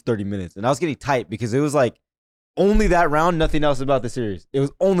at least 30 minutes, and I was getting tight because it was like only that round, nothing else about the series. It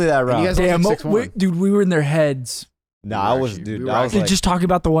was only that round. you guys- Damn, Like 6-1. dude, we were in their heads. Nah, I was, dude. I was They're like, just talking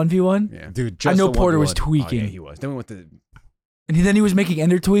about the 1v1. Yeah. dude. I Just know the Porter 1v1. was Oh, yeah, tweaking, he was. Then we went to. and then he was making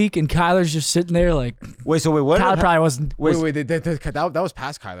ender tweak, and Kyler's just sitting there like Wait, so wait, what? Kyler probably wasn't. Wait. That was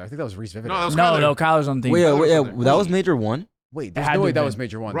past Kyler. I think that was Reese Vivian. No, that was No, Kyler. no, Kyler's on the team. Wait, Kyler was yeah, on there. that was major one. Wait, there's had no to way have that been. was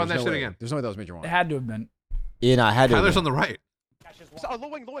major one. Run There's that no shit way. again. There's no way that was major one. It had to have been. Yeah, no, I had to. Kyler's on the right.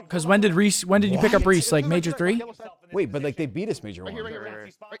 Because when did you pick up Reese? Like major 3? Wait, but like they beat us major one.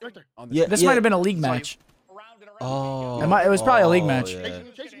 On the- Yeah, This might have been a league match. Oh, It was probably a league match. yeah.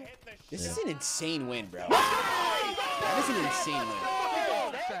 This is an insane win, bro. That is an insane win.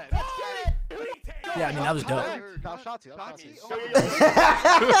 Yeah, I mean that was dope.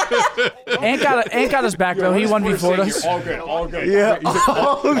 Ant got us back though. He 1v4'd us. All good, all good. Yeah.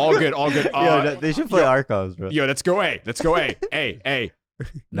 All good, all good. Yo, they should play Archives, bro. Yo, let's go A. Let's go A. A.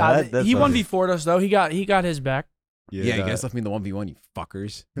 Nah, that's he funny. 1v4'd us though. He got his back. Yeah, you guys left me in the 1v1, you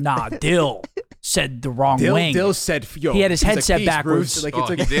fuckers. Nah, Dill said the wrong wing. Dill said, yo. He had his he's like, headset "Peace, backwards." Bruce." Like, Oh, it's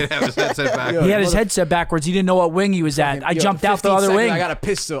like, he did have his headset back. Yo, He had his headset backwards. He didn't know what wing he was at. I Yo, jumped out the 15 other seconds, wing. I got a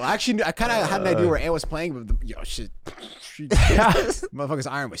pistol. Actually, I kind of had an idea where Ant was playing, but yo, shit. Motherfucker's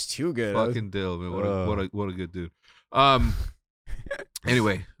iron was too good. Fucking Dill, man. What a good dude.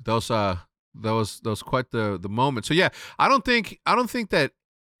 Anyway, that was quite the moment. So yeah, I don't think that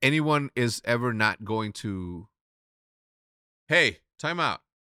anyone is ever not going to Hey, time out.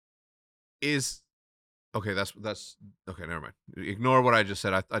 Okay, that's okay. Never mind. Ignore what I just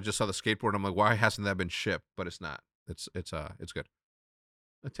said. I just saw the skateboard. I'm like, why hasn't that been shipped? But it's not. It's good.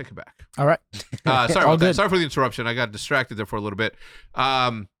 I take it back. All right. Sorry All about that. good. Sorry for the interruption. I got distracted there for a little bit.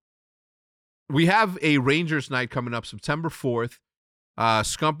 We have a Rangers night coming up September 4th.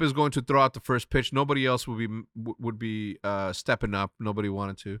 Scump is going to throw out the first pitch. Nobody else would be stepping up. Nobody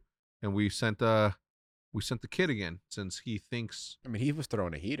wanted to, and we sent the kid again since he thinks. I mean, he was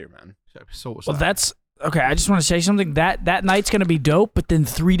throwing a heater, man. So was Well, I. that's okay. I just want to say something. That night's gonna be dope, but then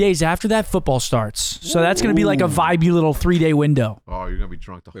 3 days after that, football starts. So that's gonna be like a vibey little 3-day window. Oh, you're gonna be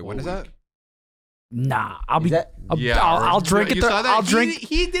drunk the Wait, whole when is week. that? Nah, I'll Is be. that- I'll drink at You the. saw that? I'll drink.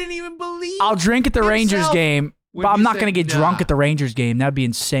 He didn't even believe. I'll drink at the Rangers himself game, when but I'm you not said gonna get nah. drunk at the Rangers game. That'd be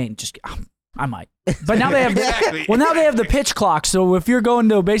insane. Just I might. But now they have. Exactly. Well, now they have the pitch clock. So if you're going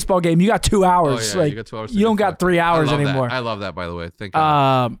to a baseball game, you got 2 Oh, hours. yeah, like you got 2 hours. to you get don't got fucked. 3 hours I love anymore. That. I love that, by the way. Thank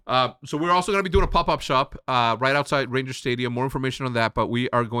God. Um, So we're also going to be doing a pop-up shop right outside Ranger Stadium. More information on that, but we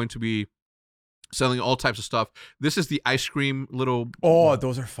are going to be selling all types of stuff. This is the ice cream little. Oh,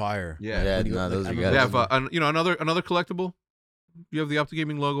 those are fire. Yeah. Yeah, When you- no, those I are We remember good. have those. another collectible. You have the Optic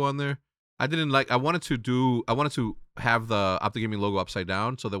Gaming logo on there. I wanted to have the Optic Gaming logo upside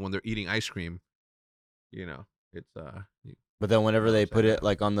down so that when they're eating ice cream, it's But then whenever they put it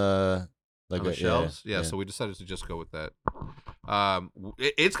like on the on the shelves. Yeah, so we decided to just go with that.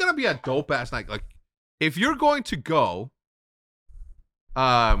 It's gonna be a dope ass night. Like, if you're going to go,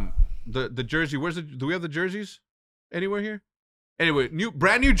 the jersey. Do we have the jerseys anywhere here? Anyway,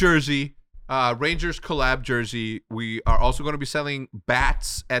 brand new jersey. Rangers collab jersey. We are also going to be selling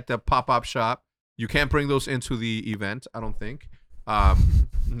bats at the pop-up shop. You can't bring those into the event, I don't think.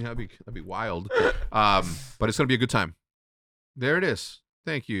 That'd be wild. But it's gonna be a good time. There it is.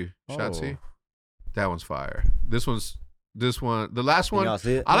 Thank you, Shotzi. Oh. That one's fire. This one. The last Can one. y'all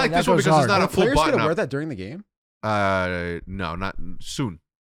see it? I like that this one goes because hard. it's not Are a the full players button gonna wear up. that during the game? No, not soon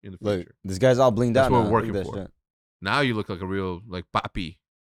in the Look, future. this guy's all blinged That's out. what now. we're Look working at that for. shit. Now you look like a real papi.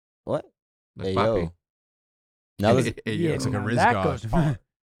 What? Like Hey, papi. yo. Now this, Hey, Yeah, yo. Looks like a now Riz that god. goes hard.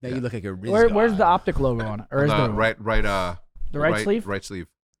 Now you look like a Riz Where's god. the optic logo on it? Or is The there right the right sleeve? Right sleeve.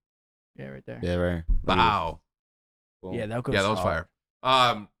 Yeah, right there. yeah, right. Wow. Boom. Yeah, that goes. Yeah, that was hard.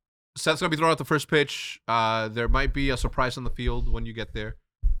 fire. Seth's gonna be throwing out the first pitch. There might be a surprise on the field when you get there.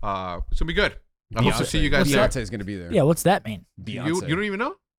 It's gonna be good. I hope to see you guys What's there. that? Beyonce's gonna be there. Yeah, what's that mean? Beyonce. You don't even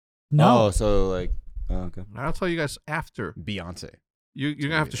know? No. Oh, so like, oh, okay. I'll tell you guys after. Beyonce. You're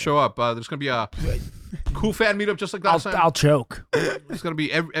gonna have to show up. There's gonna be a cool fan meetup just like last time. I'll choke. It's gonna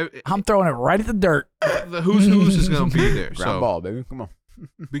be every I'm throwing it right at the dirt. the who's is gonna be there. Ground So ball, baby. Come on.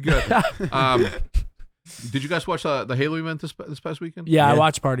 be good. Did you guys watch the Halo event this past weekend? Yeah, I Yeah.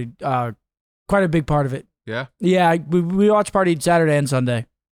 watched party. Quite a big part of it. Yeah. Yeah, we watched party Saturday and Sunday.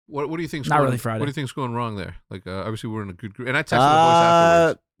 What do you think's Not going, really Friday. What do you think's going wrong there? Like obviously we're in a good group, and I texted the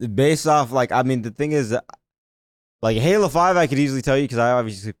boys afterwards. Based off, like, I mean, the thing is, like, Halo 5, I could easily tell you because I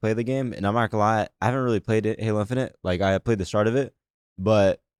obviously play the game, and I'm not gonna lie, I haven't really played it, Halo Infinite. Like, I played the start of it,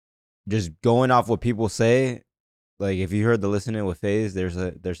 but just going off what people say, like, if you heard the listening with FaZe, they're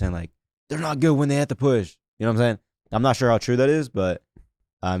saying, like, they're not good when they have to push. You know what I'm saying? I'm not sure how true that is, but,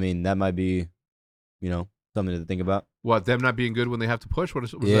 I mean, that might be, something to think about. What, them not being good when they have to push? What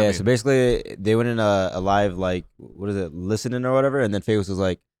does that Yeah, mean? so basically, they went in a live, like, what is it, listening or whatever, and then FaZe was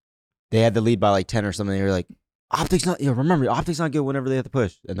like, they had the lead by, like, 10 or something, they were like, Optic's not, remember, Optic's not good whenever they have to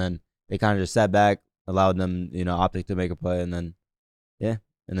push. And then they kind of just sat back, allowed them, Optic to make a play, and then, yeah.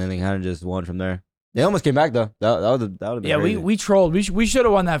 And then they kind of just won from there. They almost came back, though. That would have been Yeah, crazy. we trolled. We should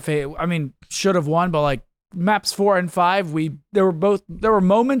have won that phase. I mean, should have won, but like maps 4 and 5, there were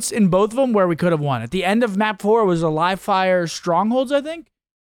moments in both of them where we could have won. At the end of map 4 was a live fire strongholds, I think,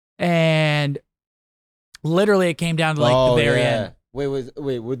 and literally it came down to like the very end. Wait,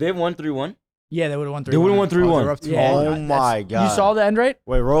 would they have won 3-1? Yeah, they would have won 3. They would have won Oh, 3-1. they're up to Yeah. Oh, my God. You saw the end rate?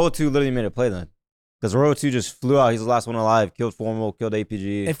 Wait, Royal 2 literally made a play then. Because Royal 2 just flew out. He's the last one alive. Killed Formal, killed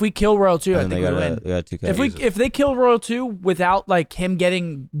APG. If we kill Royal 2, I and think then we they win. got, they got 2K. If they kill Royal 2 without like him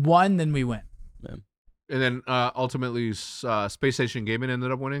getting 1, then we win. And then ultimately, Space Station Gaming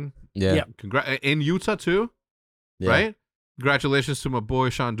ended up winning. Yeah. Yep. In Utah too, Yeah. right? Congratulations to my boy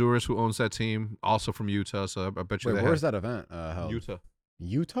Sean Duras, who owns that team, also from Utah. So I bet you Wait, they where's had that event held? Utah,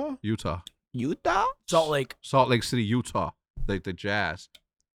 Utah? Utah? Salt Lake. Salt Lake City, Utah, like the Jazz.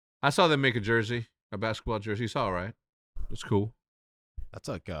 I saw them make a basketball jersey. It's all right. It's cool. That's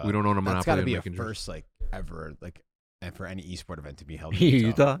like We don't own a that's monopoly got to on be a making jerseys. first like ever like and for any esport event to be held in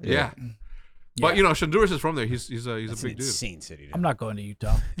Utah? Yeah. But you know, Honduras is from there. He's a That's big an dude. insane city. Dude. I'm not going to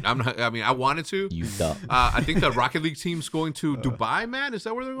Utah. I'm not. I mean, I wanted to. Utah. I think the Rocket League team's going to Dubai. Man, is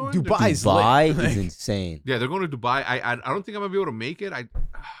that where they're going? Dubai's Dubai lit. is insane. Yeah, they're going to Dubai. I don't think I'm gonna be able to make it.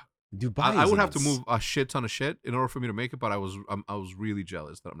 Dubai. I would have to move a shit ton of shit in order for me to make it. But I was really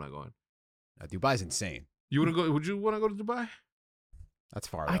jealous that I'm not going. Dubai's insane. You want to go? Would you want to go to Dubai? That's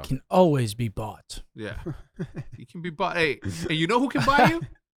far. I though. can always be bought. Yeah, you can be bought. Hey, you know who can buy you?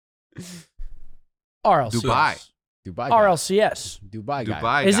 RLCS. Dubai. Dubai. RLCS. Dubai. Guy.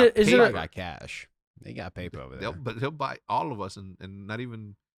 Dubai. Is got it- is it paid. a- Dubai got cash. They got paper over there. But he'll buy all of us and not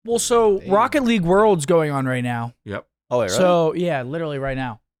even. Well, so Damn. Rocket League World's going on right now. Yep. Oh wait, really? So yeah, literally right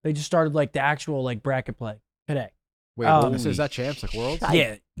now. They just started like the actual like bracket play today. Wait, Um, is that champs like worlds?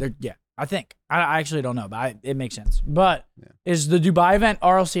 Yeah, yeah. I think I actually don't know, but it makes sense. But Yeah. is the Dubai event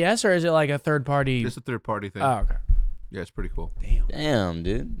RLCS or is it like a third party? It's a third party thing. Oh, okay. Yeah, it's pretty cool. Damn. Damn,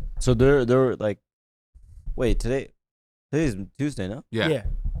 dude. So they're like, wait, today's Tuesday, no? Yeah.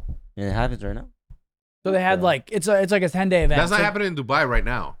 And it happens right now. So they had Yeah. like it's like a 10-day event. That's not So- happening in Dubai right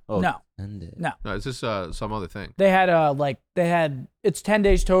now. Oh, No. 10 days. No. No, it's just some other thing. They had it's 10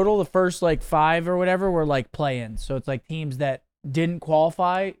 days total. The first like 5 or whatever were like play-ins. So it's like teams that didn't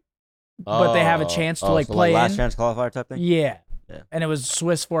qualify, but they have a chance to like so play last in. chance qualifier type thing. Yeah. Yeah. And it was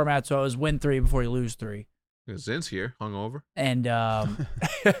Swiss format, so it was win 3 before you lose 3. Zin's here, hungover. And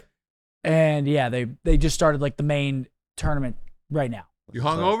and yeah, they just started like the main tournament right now. You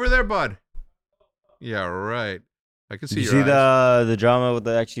hungover there, bud? Yeah, right. I can see Did you your see eyes. the drama with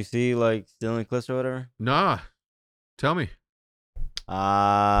the XQC like stealing clips or whatever? Nah. Tell me.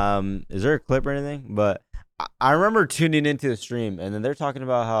 Is there a clip or anything? But I remember tuning into the stream and then they're talking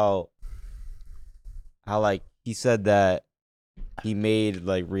about how like he said that he made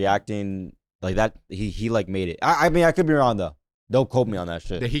like reacting like that he like made it. I mean I could be wrong though. Don't quote me on that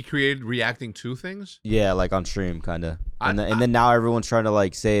shit. That he created reacting to things? Yeah, like on stream kind of. I- And then now everyone's trying to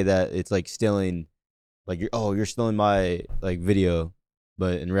like say that it's like stealing, like you're stealing my like video,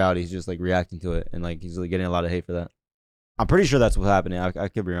 but in reality he's just like reacting to it and like he's like getting a lot of hate for that. I'm pretty sure that's what's happening. I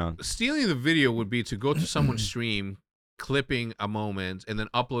could be wrong. Stealing the video would be to go to someone's stream, clipping a moment, and then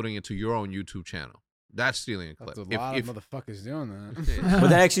uploading it to your own YouTube channel. That's stealing a clip. That's a lot of motherfuckers doing that. But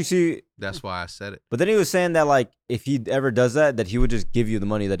then XQC, That's why I said it. but then he was saying that like if he ever does that, that he would just give you the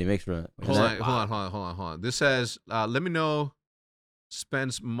money that he makes from it. Hold on. This says, let me know.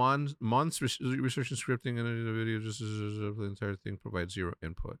 Spends months researching scripting and the video. Just the entire thing provides zero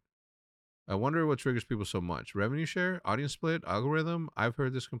input. I wonder what triggers people so much. Revenue share, audience split, algorithm. I've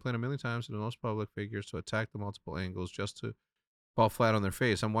heard this complaint a million times to the most public figures to attack the multiple angles just to fall flat on their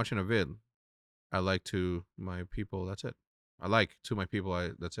face. I'm watching a vid. I like to my people. That's it. I like to my people.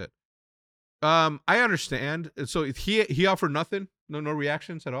 That's it. I understand. So he offered nothing. No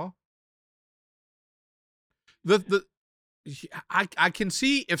reactions at all. I can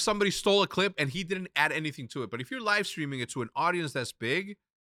see if somebody stole a clip and he didn't add anything to it. But if you're live streaming it to an audience that's big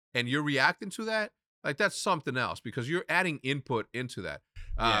and you're reacting to that, like that's something else because you're adding input into that.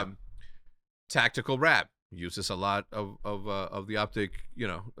 Tactical rap uses a lot of the optic,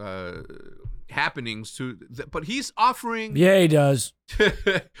 happenings to. But he's offering. Yeah, he does.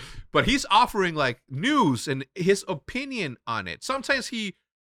 But he's offering like news and his opinion on it. Sometimes he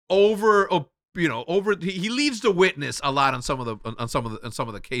he leaves the witness a lot on some of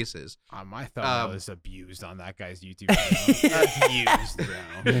the cases. My thumbnail is abused on that guy's YouTube channel. Abused,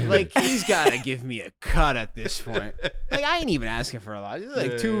 bro. Like he's got to give me a cut at this point. Like I ain't even asking for a lot. It's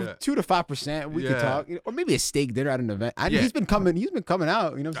like 2 to 5%. We could talk, or maybe a steak dinner at an event. He's been coming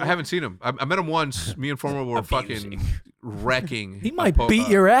out. You know, I haven't seen him. I met him once. Me and Former were fucking wrecking. He might beat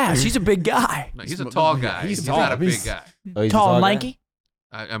your ass. He's a big guy. No, he's a tall guy. He's tall. not a big guy. Oh, he's a Tall and guy? lanky.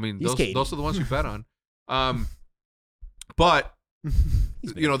 I mean, He's those are the ones you bet on. But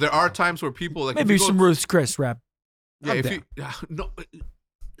there are times where people like Maybe if you go- some Ruth's Chris rap. Yeah, I'm if down. you no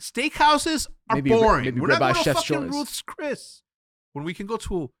steakhouses are Maybe boring. maybe We're not ribeye going to Chef's fucking Choice. Ruth's Chris when we can go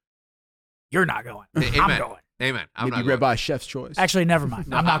to. You're not going. Amen. I'm going. Amen. I'm Maybe not going. ribeye Chef's Choice. Actually, never mind.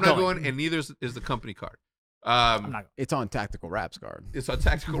 No, I'm not going. and neither is the company card. I'm not going. It's on Tactical Raps card. It's a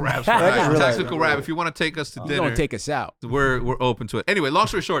tactical rap. I Right? can relate. Tactical rap. If you want to take us to You dinner, don't take us out. we're open to it. Anyway, long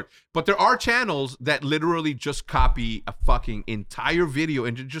story short, but there are channels that literally just copy a fucking entire video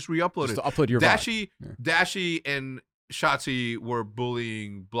and just re-upload Just it. to upload your vibe. Dashi and Shotzi were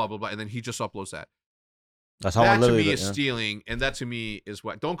bullying, blah blah blah, and then he just uploads that. That's how That I to literally me do, is yeah. stealing, and that to me is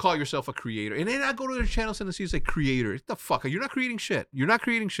what. Don't call yourself a creator. And then I go to their channels and see it's like creator. What the fuck? You're not creating shit. You're not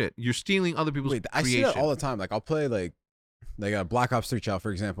creating shit. You're stealing other people's Wait, I creation. see that all the time. Like I'll play like a Black Ops 3 child,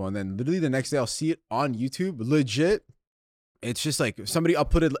 for example, and then literally the next day I'll see it on YouTube, legit It's just like somebody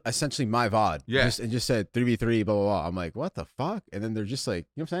uploaded essentially my VOD. Yeah. And just said 3v3, blah, blah, blah. I'm like, what the fuck? And then they're just like,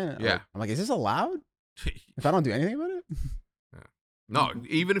 you know what I'm saying? Yeah. I'm like, is this allowed? If I don't do anything with it? No,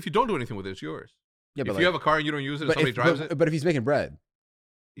 even if you don't do anything with it, it's yours. Yeah, If you have a car and you don't use it, and somebody drives it. But if he's making bread,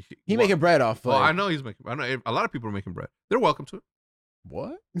 he Well, making bread off. Well, Like, I know he's making. I know a lot of people are making bread. They're welcome to it.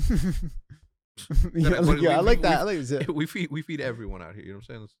 what? Yeah, I but like that. I like that. We feed everyone out here. You know what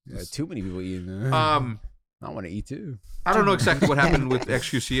I'm saying? Yeah, too many people eating. I want to eat too. I don't know exactly what happened with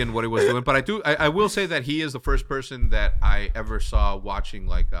XQC and what he was doing, but I will say that he is the first person that I ever saw watching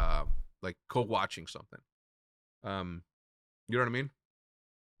like co-watching something. You know what I mean?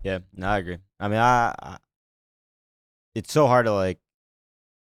 Yeah, no, I agree. I mean, I it's so hard to like,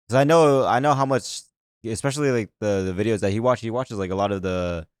 cause I know how much, especially like the videos that he watches like a lot of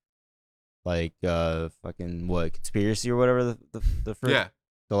the like fucking what conspiracy or whatever the first. Yeah.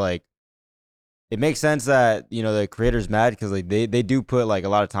 So like, it makes sense that the creator's mad because like they do put like a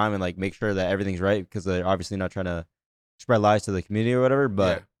lot of time and like make sure that everything's right because they're obviously not trying to spread lies to the community or whatever.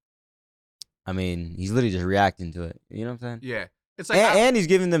 But Yeah. I mean, he's literally just reacting to it. You know what I'm saying? Yeah. It's like And he's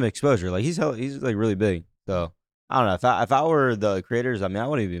giving them exposure. Like he's like really big. So I don't know. If I were the creators, I mean, I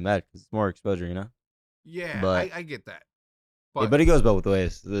wouldn't even be mad because it's more exposure. yeah, but- I get that. Yeah, but he goes both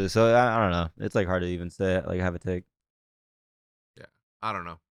ways. So I don't know. It's like hard to even say like have a take. I don't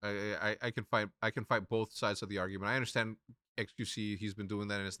know. I can fight both sides of the argument. I understand XQC. He's been doing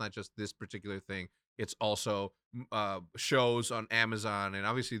that, and it's not just this particular thing. It's also shows on Amazon, and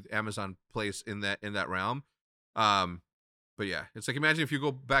obviously Amazon plays in that realm. But yeah, it's like imagine if you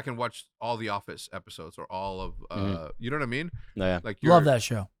go back and watch all the Office episodes or all of you know what I mean? No, yeah. Like Love that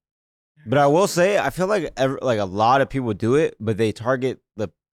show. But I will say, I feel like like a lot of people do it, but they target the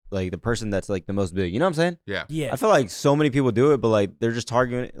person that's like the most big. You know what I'm saying? Yeah. Yeah. I feel like so many people do it, but like they're just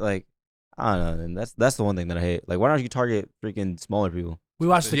targeting like I don't know. And that's the one thing that I hate. Like, why don't you target freaking smaller people? We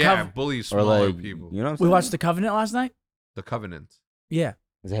watched the Covenant. bully Or smaller like people. you know what I'm We saying? watched the Covenant last night. The Covenant. Yeah,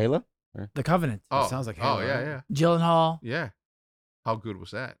 Is it Halo? the Covenant. Oh, sounds like oh Halo, yeah, right? yeah, Gyllenhaal. yeah. How good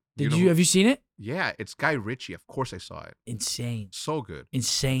was that? Did know you who- have you seen it? Yeah, it's Guy Ritchie. Of course, I saw it. Insane, So good.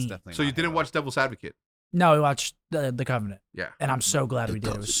 insane. So you didn't watch Devil's Advocate? No, we watched the Covenant, Yeah. and I'm so glad we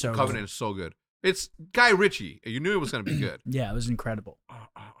did. It was so Covenant is so good. It's Guy Ritchie. You knew it was gonna be good. good. Yeah, it was incredible. I don't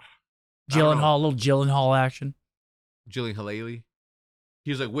know. Gyllenhaal, a little Gyllenhaal action. Jillian Haley.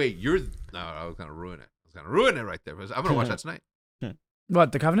 He was like, "Wait, you're." No, I was gonna ruin it. I was gonna ruin it right there. I'm gonna watch that tonight.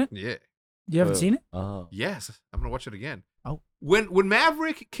 What, the Covenant? Yeah. You haven't seen it? Oh. Yes, I'm gonna watch it again. Oh. When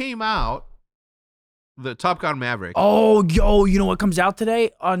Maverick came out, the Top Gun Maverick. Oh, yo, you know what comes out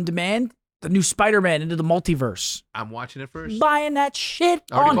today on demand? The new Spider-Man Into the Multiverse. I'm watching it first. Buying that shit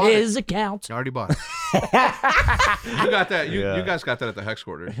Already on bought it. his account. I already bought it. You got that? You Yeah. guys got that at the hex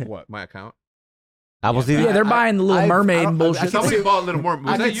quarters? What? My account. Apple TV? Yeah, they're buying the Little I Mermaid don't- and I bullshit. can Somebody say- bought Little Mermaid.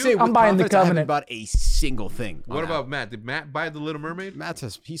 Was I that can you? say with I'm buying the confidence, I haven't Covenant. bought a single thing. What about Matt? Did Matt buy the Little Mermaid? Matt?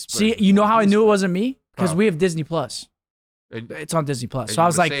 Says he's See, you know how I knew it wasn't me? Because How? we have Disney Plus. And- It's on Disney Plus. And So you I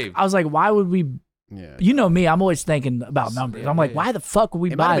was would've like, saved. why would we? Yeah. You know me, I'm always thinking about numbers. I'm like, yeah. why the fuck would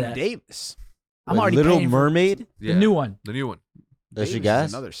we It might buy have that? been Davis. I'm Wait, already Little paying for Mermaid? Yeah. the new one. The new one. Does she Davis gas?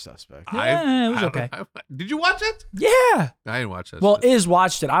 is another suspect. Yeah, it was okay. Did you watch it? Yeah. I didn't watch that. Well, shit. Iz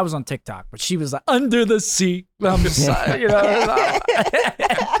watched it. I was on TikTok, but she was like, Under the Sea. I'm just,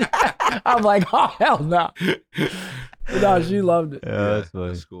 I'm like, oh, hell no. No, she loved it. Yeah, that's funny.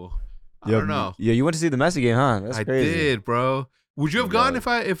 That's cool. I don't know. Yeah, you went to see the Messi game, huh? That's I crazy. did, bro. Would you have gone if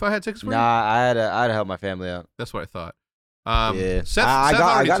I had tickets for you? Nah, I had to help my family out. That's what I thought. Yeah, Seth, I Seth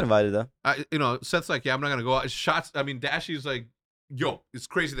got already invited though. Seth's like, yeah, I'm not gonna go. Shots. I mean, Dashy's like, yo, it's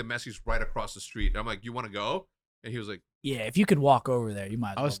crazy that Messi's right across the street. And I'm like, you want to go? And he was like, Yeah, if you could walk over there, you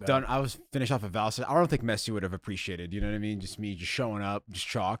might as I well was go. done. I was finished off a Valsa. I don't think Messi would have appreciated. You know what I mean? Just me, just showing up, just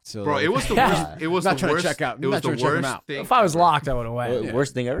chalked. So, bro, like, it was the Yeah. worst. It was I'm not the trying to worst. check out. It I'm was not the trying to check him worst out. thing. If I was ever. locked, I would have went. Yeah.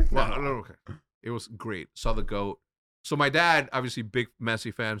 Worst thing ever? Well, no, okay. It was great. Saw the GOAT. So my dad, obviously big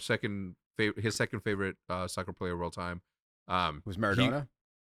Messi fan, his second favorite soccer player of all time. Was Maradona?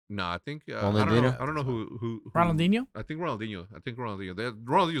 No, I think I Ronaldinho? don't know who Ronaldinho? I think Ronaldinho.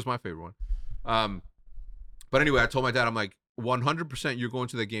 Ronaldinho's my favorite one. But anyway, I told my dad, I'm like, 100% you're going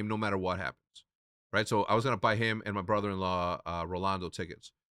to the game no matter what happens, right? So I was gonna buy him and my brother-in-law Rolando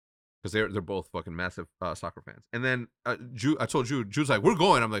tickets because they're both fucking massive soccer fans. And then I told Jude's like, we're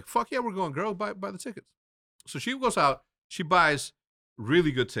going. I'm like, fuck yeah, we're going, girl. Buy the tickets. So she goes out, she buys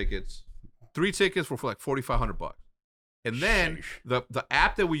really good tickets. 3 tickets were for like $4,500. And then Sheesh. the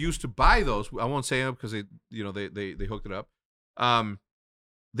app that we used to buy those, I won't say them because they hooked it up.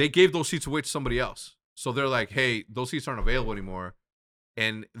 They gave those seats away to somebody else. So they're like, hey, those seats aren't available anymore.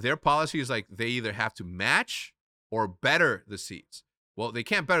 And their policy is like they either have to match or better the seats. Well, they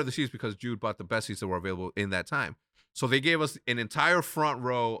can't better the seats because Jude bought the best seats that were available in that time. So they gave us an entire front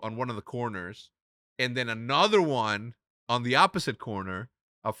row on one of the corners, and then another one on the opposite corner,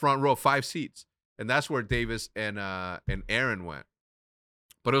 a front row, 5 seats. And that's where Davis and Aaron went.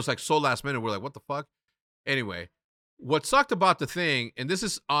 But it was like so last minute. We're like, what the fuck? Anyway, what sucked about the thing, and this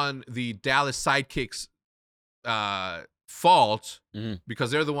is on the Dallas Sidekicks fault,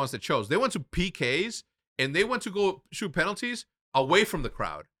 because they're the ones that chose. They went to PKs, and they went to go shoot penalties away from the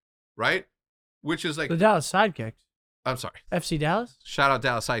crowd, right? Which is like The Dallas Sidekicks. I'm sorry. FC Dallas? Shout out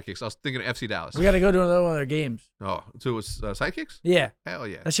Dallas Sidekicks. I was thinking of FC Dallas. We got to go to another one of their games. Oh, so it was Sidekicks? Yeah. Hell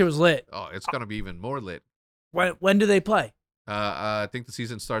yeah. That shit was lit. Oh, it's going to be even more lit. When do they play? I think the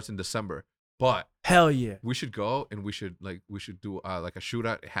season starts in December. But Hell yeah. we should go, and we should do like a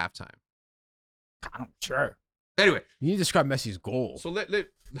shootout at halftime. Sure. Anyway, You need to describe Messi's goal. so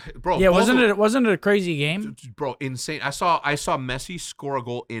bro. Yeah, both wasn't it a crazy game? bro, insane. I saw Messi score a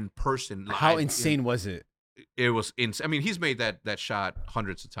goal in person. How live. insane was it? It was insane. I mean, he's made that shot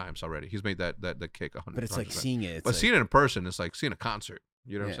hundreds of times already. He's made that kick 100 But it's like times. seeing it. It's But like, seeing it in person, it's like seeing a concert.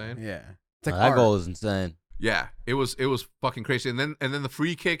 You know yeah, what I'm saying? Yeah. It's like that art. goal is insane. Yeah, it was fucking crazy. And then the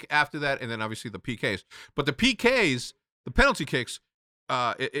free kick after that, and then obviously the PKs. But the PKs, the penalty kicks,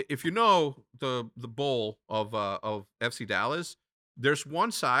 if you know the bowl of FC Dallas, there's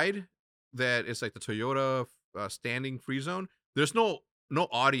one side that is like the Toyota standing free zone. There's no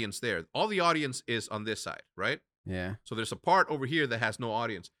audience there. All the audience is on this side, right? Yeah. So there's a part over here that has no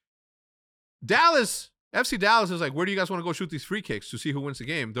audience. FC Dallas is like, where do you guys want to go shoot these free kicks to see who wins the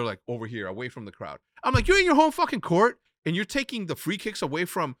game? They're like, over here, away from the crowd. I'm like, you're in your home fucking court, and you're taking the free kicks away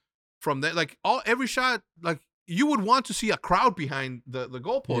from that. Like every shot, like you would want to see a crowd behind the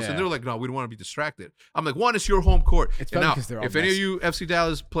goalpost, Yeah. and they're like, no, we don't want to be distracted. I'm like, one, it's your home court. It's And probably now, 'cause they're all if any of messy. you FC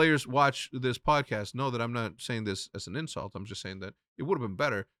Dallas players watch this podcast, know that I'm not saying this as an insult. I'm just saying that it would have been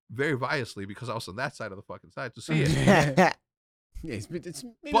better, very biasly, because I was on that side of the fucking side to see it. Yeah, it's maybe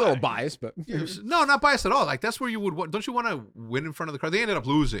a But- little biased, but No, not biased at all. Like that's where you would want. Don't you want to win in front of the crowd? They ended up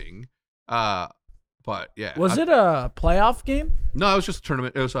losing. But yeah. Was it a playoff game? No, it was just a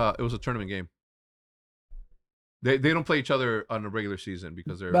tournament. It was a tournament game. They don't play each other on a regular season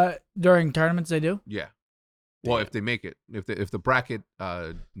because they're But during tournaments they do? yeah. Well, if they make it, if the bracket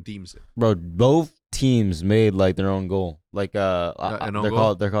deems it. Bro, both teams made like their own goal. Like an own they're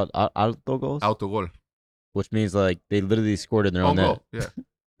goal? called auto goals, Autogol. which means like they literally scored in their Own own net. goal. Yeah.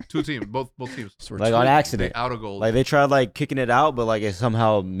 Two teams. Both teams. So we're Like on tweaking. They accident. out of goal. Like they tried like kicking it out, but like it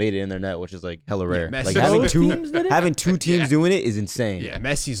somehow made it in their net, which is like hella rare. Messi- Like Both teams did it? having two teams Yeah. doing it is insane. Yeah,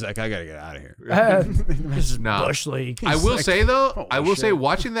 Messi's like, I gotta get out of here. This is Nah. Bush League. I will like, say though, oh, I will say shit.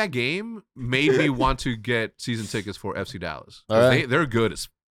 watching that game made me want to get season tickets for FC Dallas. 'Cause All right. they're good as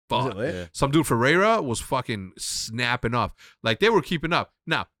Was fuck. it lit? Yeah. Some dude Ferreira was fucking snapping off. Like they were keeping up.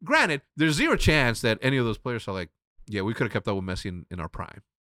 Now, granted, there's zero chance that any of those players are like, yeah, we could have kept up with Messi in our prime.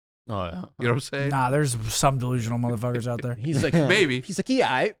 Oh yeah. You know what I'm saying? Nah, there's some delusional motherfuckers out there. He's like, Maybe. he's like,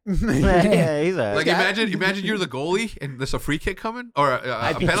 yeah, Yeah, he's alright. Like Yeah. imagine you're the goalie and there's a free kick coming or a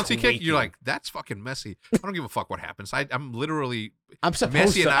I'd be penalty kick. tweaking. You're like, that's fucking Messi. I don't give a fuck what happens. I'm literally I'm supposed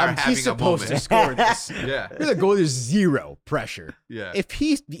Messi to. and I are having He's a supposed to moment. score this. yeah You're the goal. There's zero pressure. yeah If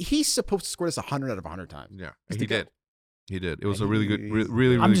he's supposed to score this 100 out of 100 times. yeah. He's He the did. He did. It was a really good,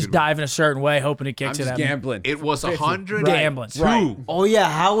 really I'm just good. diving a certain way, hoping it I'm kicks it just at me. gambling. It was 100 Gambling. Right. Oh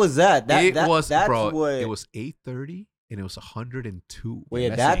yeah, how was that? It That was that's bro. what. It was 8:30 and it was 102.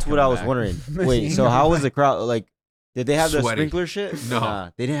 Wait, Messi that's ain't what I coming was back. wondering. Messi Wait, ain't so coming how was back. the crowd? Like, did they have the Sweaty. sprinkler shit? No. Nah,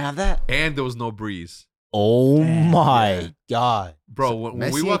 they didn't have that. And there was no breeze, Oh Damn. my god. bro. When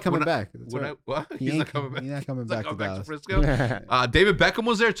Messi we ain't walked, coming when back. That's When right. what? He He's ain't not coming back. He's not coming He's not back to coming back to Dallas. Frisco. David Beckham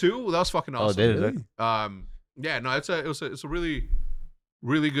was there too. That was fucking awesome. David Yeah, no, it's a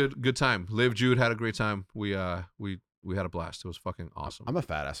really good time. Liv Jude had a great time. We had a blast. It was fucking awesome. I'm a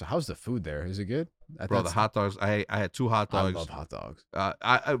fat ass. So how's the food there? Is it good? Bro, the hot dogs. I had 2 hot I dogs. love hot dogs.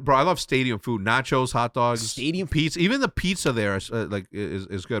 I love stadium food. Nachos, hot dogs, Stadium pizza. Even the pizza there is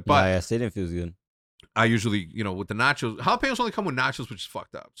is good. But But yeah, stadium feels good. I usually, with the nachos, jalapenos only come with nachos, which is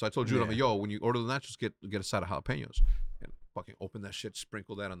fucked up. So I told Jude, I'm Yeah. like, yo, when you order the nachos, get a side of jalapenos and fucking open that shit,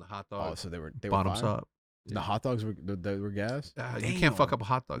 sprinkle that on the hot Oh, dog, so they were bottoms fire? up. The hot dogs were gas. You can't fuck Damn. up a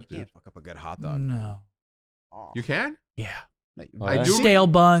hot dog, You dude. can't fuck up a good hot dog. No. Oh. You can? Yeah. Like, Oh, I yeah? do. Stale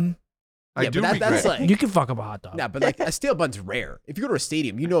bun. I Yeah, do but that's regret. like You can fuck up a hot dog. nah, but like a stale bun's rare. If you go to a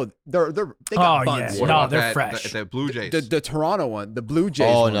stadium, they got Oh, buns. yeah. What No, about they're that, fresh. That Blue Jays. The Toronto one, the Blue Jays.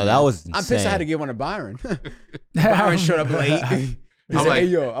 Oh one, no, that was insane. I'm pissed I had to get one to Byron. Byron showed up late. He's I'm like, like- hey,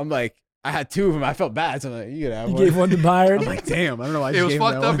 yo, I'm like, I had 2 of them. I felt bad. So I'm like, you can have You one. gave one to Byron. I'm like, damn. I don't know why I It just was gave him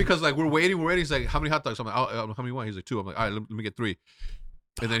fucked that up one. because like we're waiting. He's like, how many hot dogs? I'm like, oh, how many you want? He's like 2. I'm like, all right, let me get 3.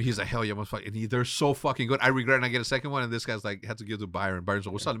 And then he's like, hell yeah, motherfucker. And they're so fucking good. I regret not getting a second one. And this guy's like, had to give to Byron. Byron's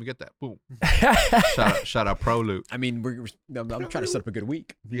like, what's up? Let me get that. Boom. Shout out Pro Loot. I mean, I'm trying to set up a good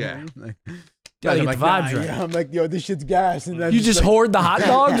week. Yeah. Like, Gotta I'm get the like, vibes nah, right. yeah. I'm like, yo, this shit's gas. And then You just like, hoard the hot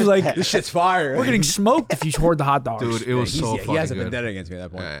dogs? Like, this shit's fire. we're getting smoked if you hoard the hot dogs. Dude, it was so He has a fucking good. vendetta against me at that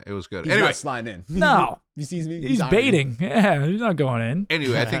point. Yeah, it was good. He's Anyway, not sliding in. No. He sees me. He's eyeing me. baiting. Yeah, he's not going in.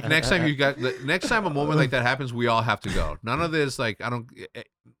 Anyway, I think next time a moment like that happens, we all have to go. None of this, like,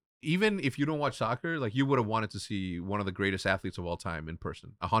 even if you don't watch soccer, like, you would have wanted to see one of the greatest athletes of all time in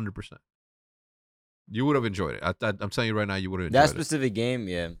person, 100%. You would have enjoyed it. I'm telling you right now, you would have enjoyed That specific game,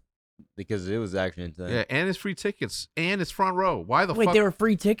 yeah, because it was actually it. insane. Yeah, and it's free tickets, and it's front row. Why the Wait, fuck? they were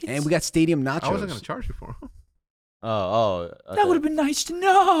free tickets? And we got stadium nachos. I wasn't going to charge you for them. That would have been nice to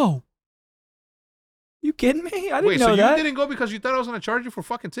know. You kidding me? I didn't Wait, know so that. you didn't go because you thought I was going to charge you for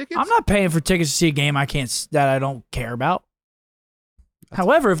fucking tickets? I'm not paying for tickets to see a game that I don't care about.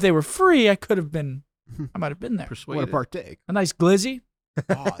 However, if they were free, I might have been there. I want to persuaded. partake. A nice glizzy.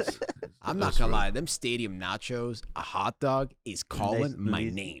 Pause. I'm not gonna lie. Them stadium nachos, a hot dog is calling my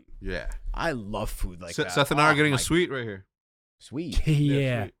name. Yeah. I love food like that. Seth and I are getting my- a suite right here. Sweet.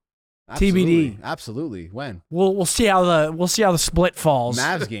 Yeah. sweet. Absolutely. TBD. Absolutely. When? We'll see how the split falls.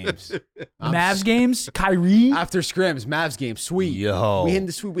 Mavs games. I'm Mavs games, Kyrie. After scrims, Mavs game. Sweet. Yo. We hitting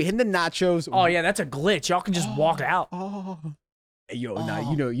the sweet. We hitting the nachos. Oh yeah, that's a glitch. Y'all can just walk out. Oh. Hey, yo, nah,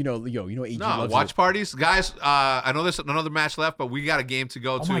 you know, AG No, loves watch it. parties. Guys, I know there's another match left, but we got a game to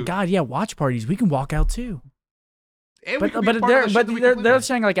go Oh to. my god, yeah, watch parties. We can walk out too. And we But can be a part of the shit that we they're complain about.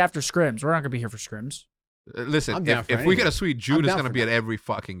 saying like after scrims. We're not gonna be here for scrims. Listen, I'm down if for we get anything. a suite, I'm Jude is down going to for be at that. every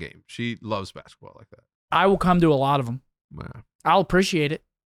fucking game. She loves basketball like that. I will come to a lot of them. Yeah. I'll appreciate it.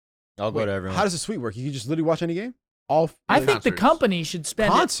 I'll go to everyone. How does the suite work? You can just literally watch any game? All I Like think the concerts. company should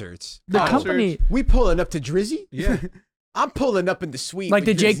spend it. concerts. The Concerts. company, We pulling up to Drizzy? Yeah. I'm pulling up in the suite. like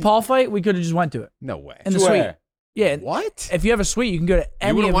the with Jake Drizzy. Paul fight, we could have just went to it No way. in the suite. Swear. Yeah, What? if you have a suite, you can go to You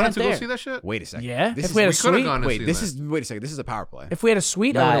any would have wanted event to there. go see that shit? Wait a second. Yeah, This if is, we had a we could have suite, gone and wait, seen this that. is wait a second. This is a power play. if we had a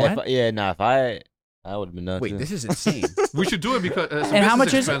suite, I Nah, would if, have went. yeah, nah, if I would have been nuts. Wait, too. this is insane. We should do it because it's a And how business much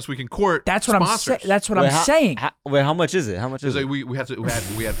is it? expense. We can court That's what I'm saying. sponsors. That's what Wait, I'm saying. Wait, how much is it? How much It's is like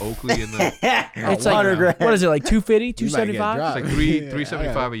it? we had Oakley in the It's Oh, like 100 grand. what is it like 250, You might get 275? dropped. it's like Yeah, three seventy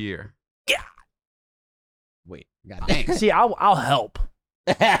I five a year. Wait, god dang. See, I'll help.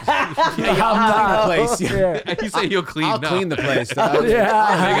 I'll clean the place. Yeah. You say you'll clean I'll up. clean the place. Dog. They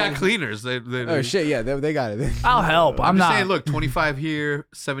Yeah. got cleaners. They Oh shit, yeah, they got it. I'll help. I'm I'm just not. saying, look, 25 here,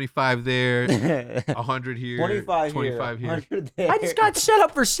 75 there, 100 here, 25 here. 100 there. I just got set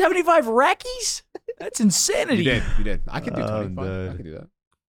up for 75 rackies. That's insanity. You did. I can do Oh, 25. I dude. can do that.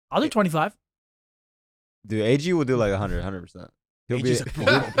 I'll do 25. Dude, AG will do like 100%. He'll be. AG's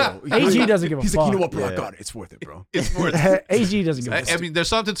like, bro. AG doesn't give a He's fuck. like, you know what, bro? I Yeah. got it. It's worth it, bro. It's worth it. AG doesn't give a I fuck. mean, there's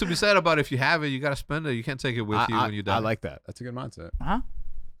something to be said about if you have it, you got to spend it. You can't take it with you when you die. I like that. That's a good mindset. Huh?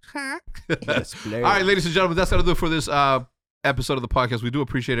 All right, ladies and gentlemen, that's going to do it for this episode of the podcast. We do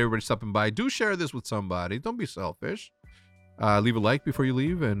appreciate everybody stopping by. Do share this with somebody. Don't be selfish. Leave a like before you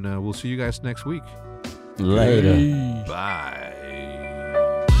leave, and we'll see you guys next week. Later. Bye.